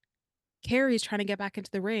when Carrie's trying to get back into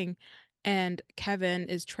the ring and Kevin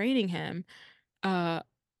is training him. Uh,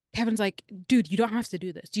 Kevin's like, dude, you don't have to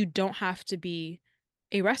do this. You don't have to be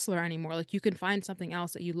a wrestler anymore. Like, you can find something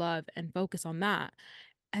else that you love and focus on that.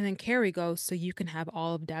 And then Carrie goes, so you can have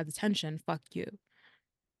all of dad's attention. Fuck you.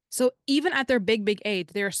 So even at their big, big age,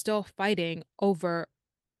 they're still fighting over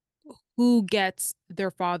who gets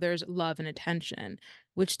their father's love and attention,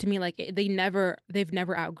 which to me, like, they've never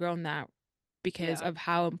outgrown that because Yeah. of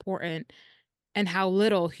how important and how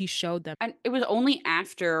little he showed them. And it was only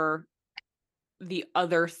after the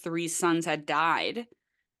other 3 sons had died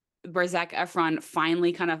where Zac Efron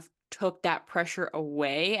finally kind of took that pressure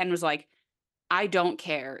away and was like, "I don't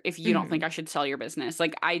care if you don't think Hmm. I should sell your business.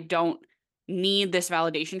 Like, I don't need this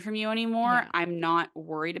validation from you anymore. Yeah. I'm not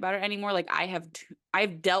worried about it anymore. Like,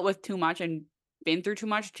 I've dealt with too much and been through too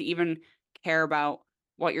much to even care about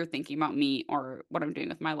what you're thinking about me or what I'm doing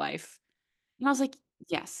with my life." And I was like,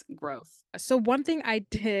 "Yes, growth." So one thing I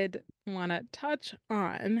did want to touch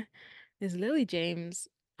on is Lily James.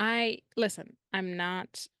 I'm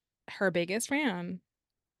not her biggest fan.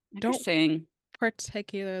 Don't Interesting.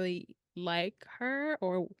 particularly like her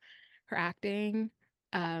or her acting.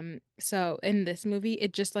 So in this movie,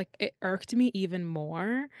 it just, like, it irked me even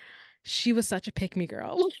more. She was such a pick me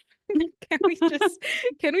girl. Can we just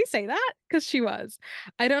can we say that? Because she was.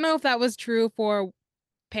 I don't know if that was true for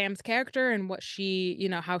Pam's character and what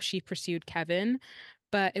how she pursued Kevin,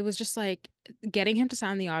 but it was just like getting him to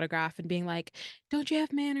sign the autograph and being like, "Don't you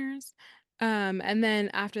have manners?" And then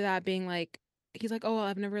after that being like, he's like, "Oh, well,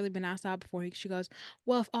 I've never really been asked out before." She goes,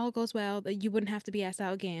 "Well, if all goes well, then you wouldn't have to be asked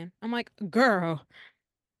out again." I'm like, "Girl,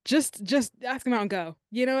 just ask him out and go."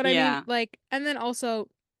 You know what I mean? Yeah. Like, and then also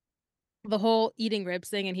the whole eating ribs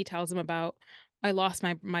thing, and he tells him about, I lost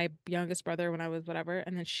my youngest brother when I was whatever,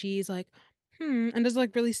 and then she's like, and does,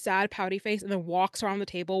 like, really sad pouty face and then walks around the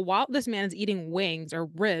table while this man is eating wings or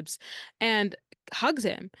ribs and hugs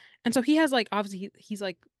him. And so he has, like, obviously he's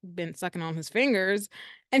like been sucking on his fingers,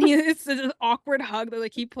 and it's an awkward hug that,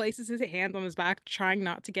 like, he places his hands on his back trying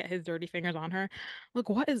not to get his dirty fingers on her. Like,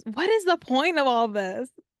 what is the point of all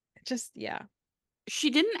this? Just, yeah.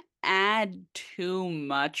 She didn't add too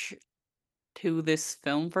much to this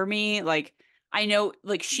film for me. Like, I know,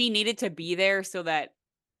 like, she needed to be there so that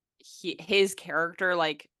his character,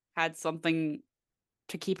 like, had something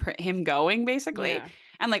to keep him going, basically. Yeah.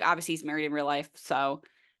 And, like, obviously, he's married in real life, so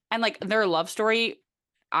and, like, their love story,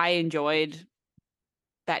 I enjoyed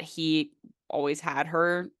that he always had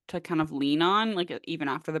her to kind of lean on, like, even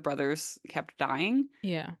after the brothers kept dying.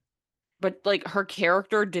 Yeah. But, like, her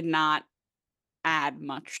character did not add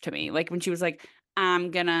much to me. Like, when she was like,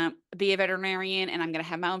 "I'm gonna be a veterinarian, and I'm gonna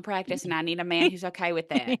have my own practice, and I need a man who's okay with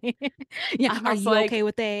that." Yeah, I are was you like, okay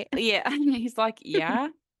with that? "Yeah." And he's like, "Yeah."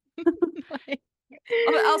 Like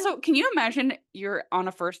But also, can you imagine you're on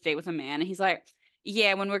a first date with a man, and he's like,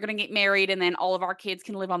 "Yeah, when we're gonna get married, and then all of our kids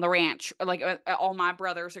can live on the ranch, or, like, all my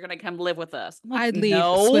brothers are gonna come live with us." I'm like, I'd leave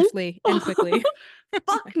 "No. swiftly and quickly.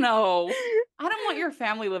 Fuck no. I don't want your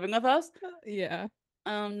family living with us." Yeah.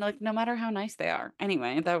 Like, no matter how nice they are.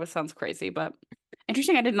 Anyway, that was sounds crazy, but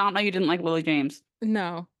interesting. I did not know you didn't like Lily James.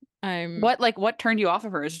 No, I'm What turned you off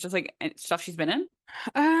of her? Is it just, like, stuff she's been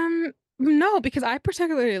in? no, because I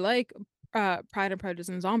particularly like Pride and Prejudice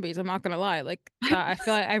and Zombies. I'm not gonna lie. Like I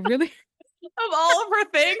feel like I really Of all of her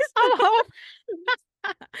things? oh,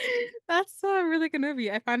 that's a really good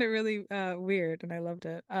movie. I found it really weird and I loved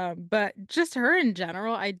it. But just her in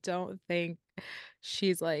general, I don't think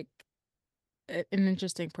she's like an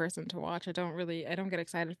interesting person to watch. I don't get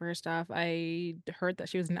excited for her stuff. I heard that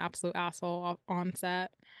she was an absolute asshole on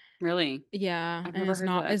set. Really? Yeah, I've and never heard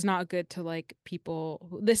that. it's not good to like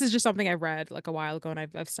this is just something I read like a while ago and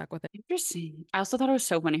I've stuck with it. Interesting. I also thought it was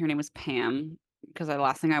so funny her name was Pam, because the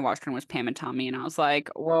last thing I watched her was Pam and Tommy, and I was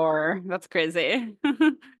like, "Roar, that's crazy."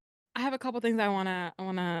 I have a couple things I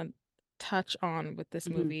wanna touch on with this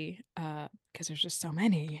Mhm. movie because there's just so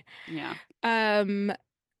many. Yeah. Um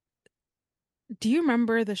do you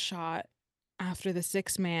remember the shot after the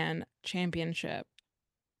six-man championship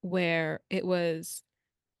where it was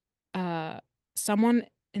uh someone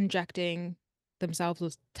injecting themselves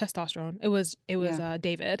with testosterone. It was Yeah.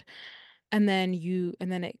 David. And then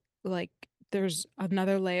it like there's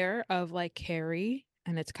another layer of like Carrie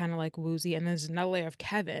and it's kind of like woozy and there's another layer of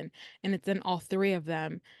Kevin and it's then all three of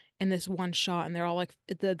them in this one shot and they're all like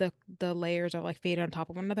the layers are like faded on top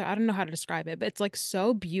of one another. I don't know how to describe it, but it's like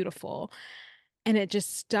so beautiful and it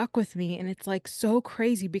just stuck with me and it's like so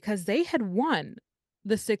crazy because they had won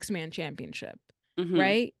the six-man championship, Mhm.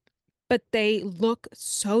 right? But they look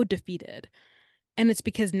so defeated. And it's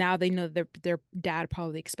because now they know their dad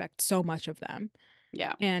probably expects so much of them.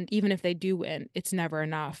 Yeah. And even if they do win, it's never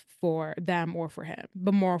enough for them or for him,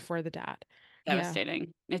 but more for the dad. Yeah,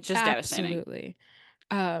 Devastating. It's just devastating. absolutely.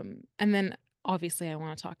 And then obviously I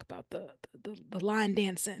want to talk about the line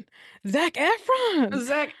dancing. Zac Efron.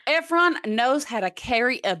 Zac Efron knows how to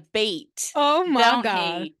carry a bait. Oh my Don't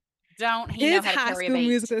God. he? Don't he know His how to High carry a School bait?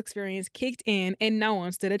 Musical experience kicked in and no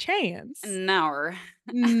one stood a chance. No.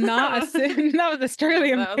 Not a that was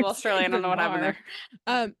Australian That was Australian, I don't know what happened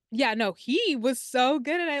bar. there. Yeah, no, he was so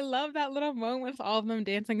good, and I love that little moment with all of them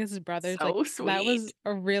dancing as his brothers. Like So that was sweet.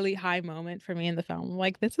 a really high moment for me in the film.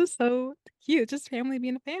 Like this is so cute, just family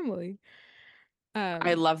being a family.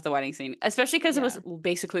 I Um, love the wedding scene, especially because it was yeah,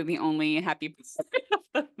 basically the only happy part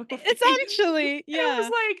of the movie. essentially, It was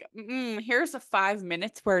yeah, like, here's a 5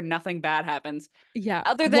 minutes where nothing bad happens, yeah.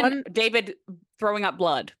 other than One David throwing up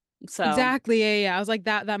blood. So, exactly, yeah, yeah. I was like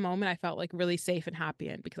that moment. I felt like really safe and happy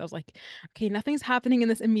in because I was like, okay, nothing's happening in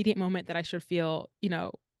this immediate moment that I should feel,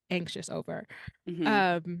 anxious over. mhm.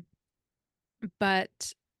 Um,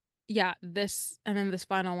 but yeah, this and then this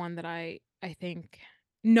final one that I think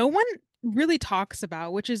no one really talks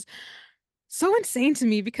about, which is so insane to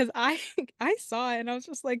me because I I saw it and I was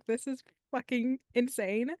just like, this is fucking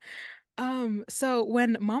insane. So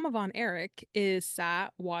when Mama Von Erich is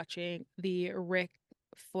sat watching the Ric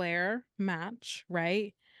Flair match,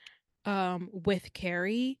 right? With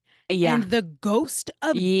Carrie, Yeah. and the ghost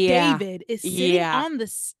of Yeah. David is sitting Yeah. on the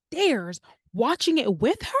stairs watching it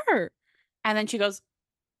with her. And then she goes,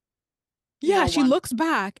 Yeah, "No she one." looks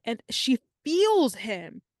back and she feels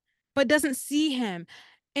him, but doesn't see him.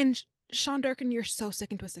 And Sean Durkin, you're so sick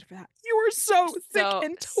and twisted for that. You were so sick So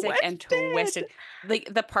and sick and twisted. twisted.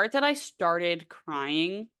 Like, the part that I started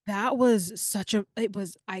crying, That was such a, it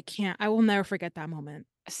was, I will never forget that moment.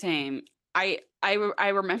 same. I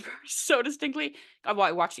remember so distinctly. I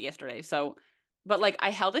watched it yesterday, so but, like, I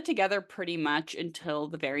held it together pretty much until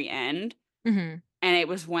the very end, Hmm. and it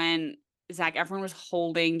was when Zac Efron was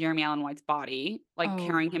holding Jeremy Allen White's body, like, Oh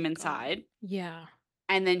carrying my him God. inside, Yeah.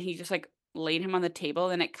 and then he just, like, laid him on the table,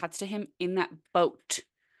 and it cuts to him in that boat,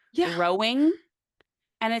 Yeah. rowing,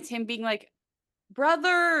 and it's him being like,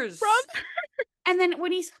 "Brothers!" Brother. And then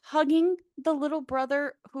when he's hugging the little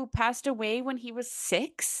brother who passed away when he was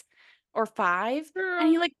 6 or 5, and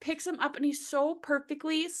he, Girl. like, picks him up, and he's so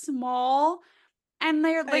perfectly small, and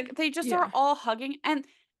they're, I, like they just are yeah. all hugging, and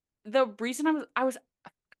the reason I was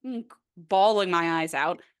bawling my eyes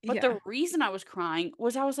out, but the Yeah. reason I was crying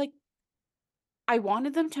was I was like, I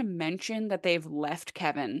wanted them to mention that they've left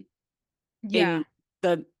Kevin Yeah. in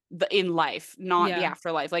the in life, not the Yeah.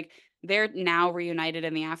 afterlife. Like, they're now reunited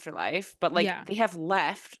in the afterlife, but, like, Yeah. they have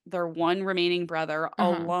left their one remaining brother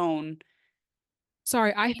Uh-huh. alone.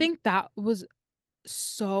 Sorry, I He think that was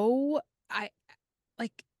so I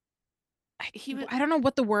like, he was I don't know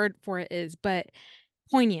what the word for it is, but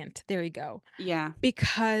poignant, there you go. Yeah,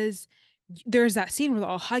 Because there's that scene where they're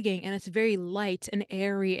all hugging, and it's very light and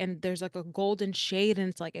airy, and there's, like, a golden shade, and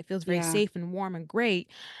it's, like, it feels very yeah, safe and warm and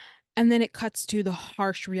great, and then it cuts to the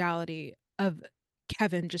harsh reality of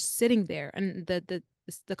Kevin just sitting there, and the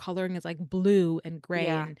coloring is, like, blue and gray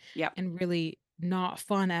yeah, yep, and really not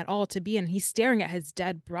fun at all to be in. He's staring at his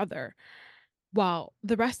dead brother while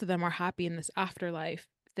the rest of them are happy in this afterlife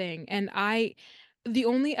thing, and the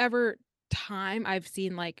only ever time I've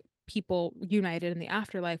seen, like, people united in the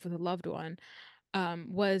afterlife with a loved one,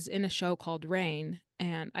 was in a show called Rain,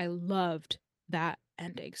 and I loved that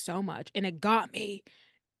ending so much, and it got me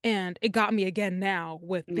again now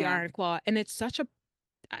with The yeah, Iron Claw, and it's such a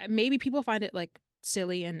maybe people find it, like,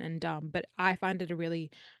 silly and dumb, but I find it a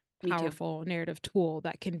really me too. powerful narrative tool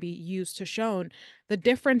that can be used to shown the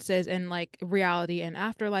differences in, like, reality and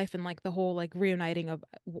afterlife and, like, the whole, like, reuniting of,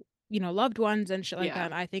 loved ones and shit like that, Yeah,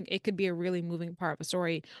 and I think it could be a really moving part of a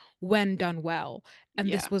story when done well,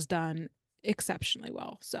 and this yeah. was done exceptionally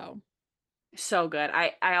well, so So good.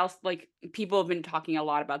 I also like, people have been talking a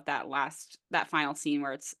lot about that final scene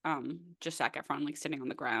where it's, just Zac Efron, like, sitting on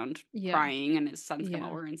the ground yeah, crying, and his sons come yeah,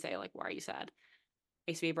 over and say, like, "Why are you sad?"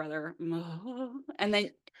 "I used to be a brother." And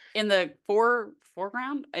then in the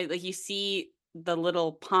foreground, like, you see the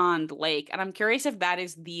little pond lake, and I'm curious if that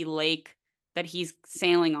is the lake that he's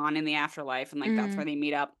sailing on in the afterlife, and, like, that's mm, where they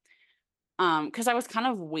meet up. Because I was kind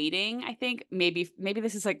of waiting, I think, maybe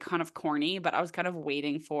this is, like, kind of corny, but I was kind of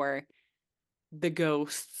waiting for the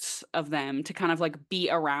ghosts of them to kind of, like, be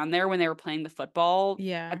around there when they were playing the football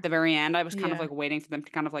yeah, at the very end. I was kind of, yeah, like, waiting for them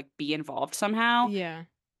to kind of, like, be involved somehow, yeah.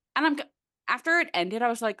 and after it ended, I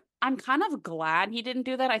was like, "I'm kind of glad he didn't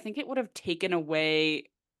do that." I think it would have taken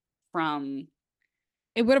away from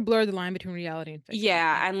It would've blurred the line between reality and fiction, I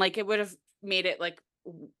think. Yeah, and, like, it would have made it, like,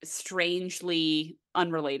 strangely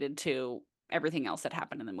unrelated to everything else that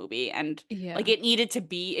happened in the movie, and, like, Yeah, it needed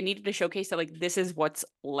to showcase that, like, this is what's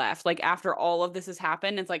left, like, after all of this has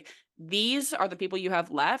happened, it's like, these are the people you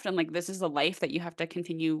have left, and, like, this is the life that you have to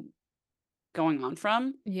continue going on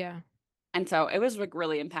from, yeah. and so it was, like,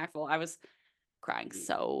 really impactful. I was crying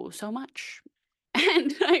so much,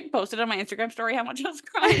 and I posted on my Instagram story how much I was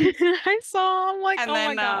crying. I saw, I'm like, And "Oh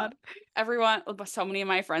my then, god." everyone but so many of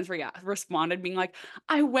my friends responded being like,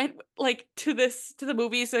 "I went, like, to the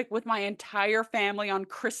movies, like, with my entire family on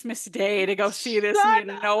Christmas Day to go see this, and you Shut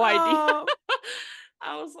had no idea." up.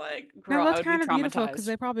 I was like, No, "Girl, I that's would be kinda beautiful because traumatized."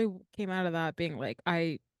 they probably came out of that being like,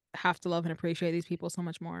 "I have to love and appreciate these people so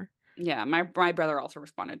much more." Yeah, my brother also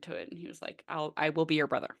responded to it, and he was like, I will be your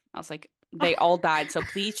brother." I was like, "They all died, so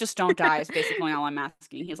please just don't die," is basically all I'm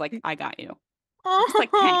asking. He's like, "I got you." I was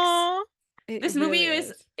like, "Thanks." Aw. It This movie really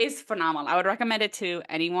is. is phenomenal. I would recommend it to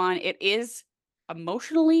anyone. It is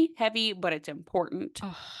emotionally heavy, but it's important,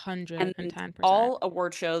 and 110%. all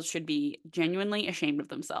award shows should be genuinely ashamed of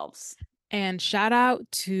themselves. And shout out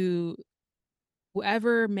to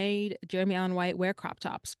whoever made Jeremy Allen White wear crop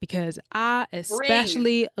tops because I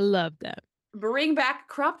Bring especially love them. bring back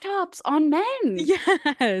crop tops on men.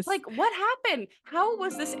 Yes. Like, what happened? How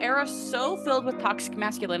was this era so filled with toxic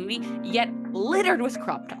masculinity, yet littered with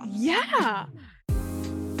crop tops? Yeah.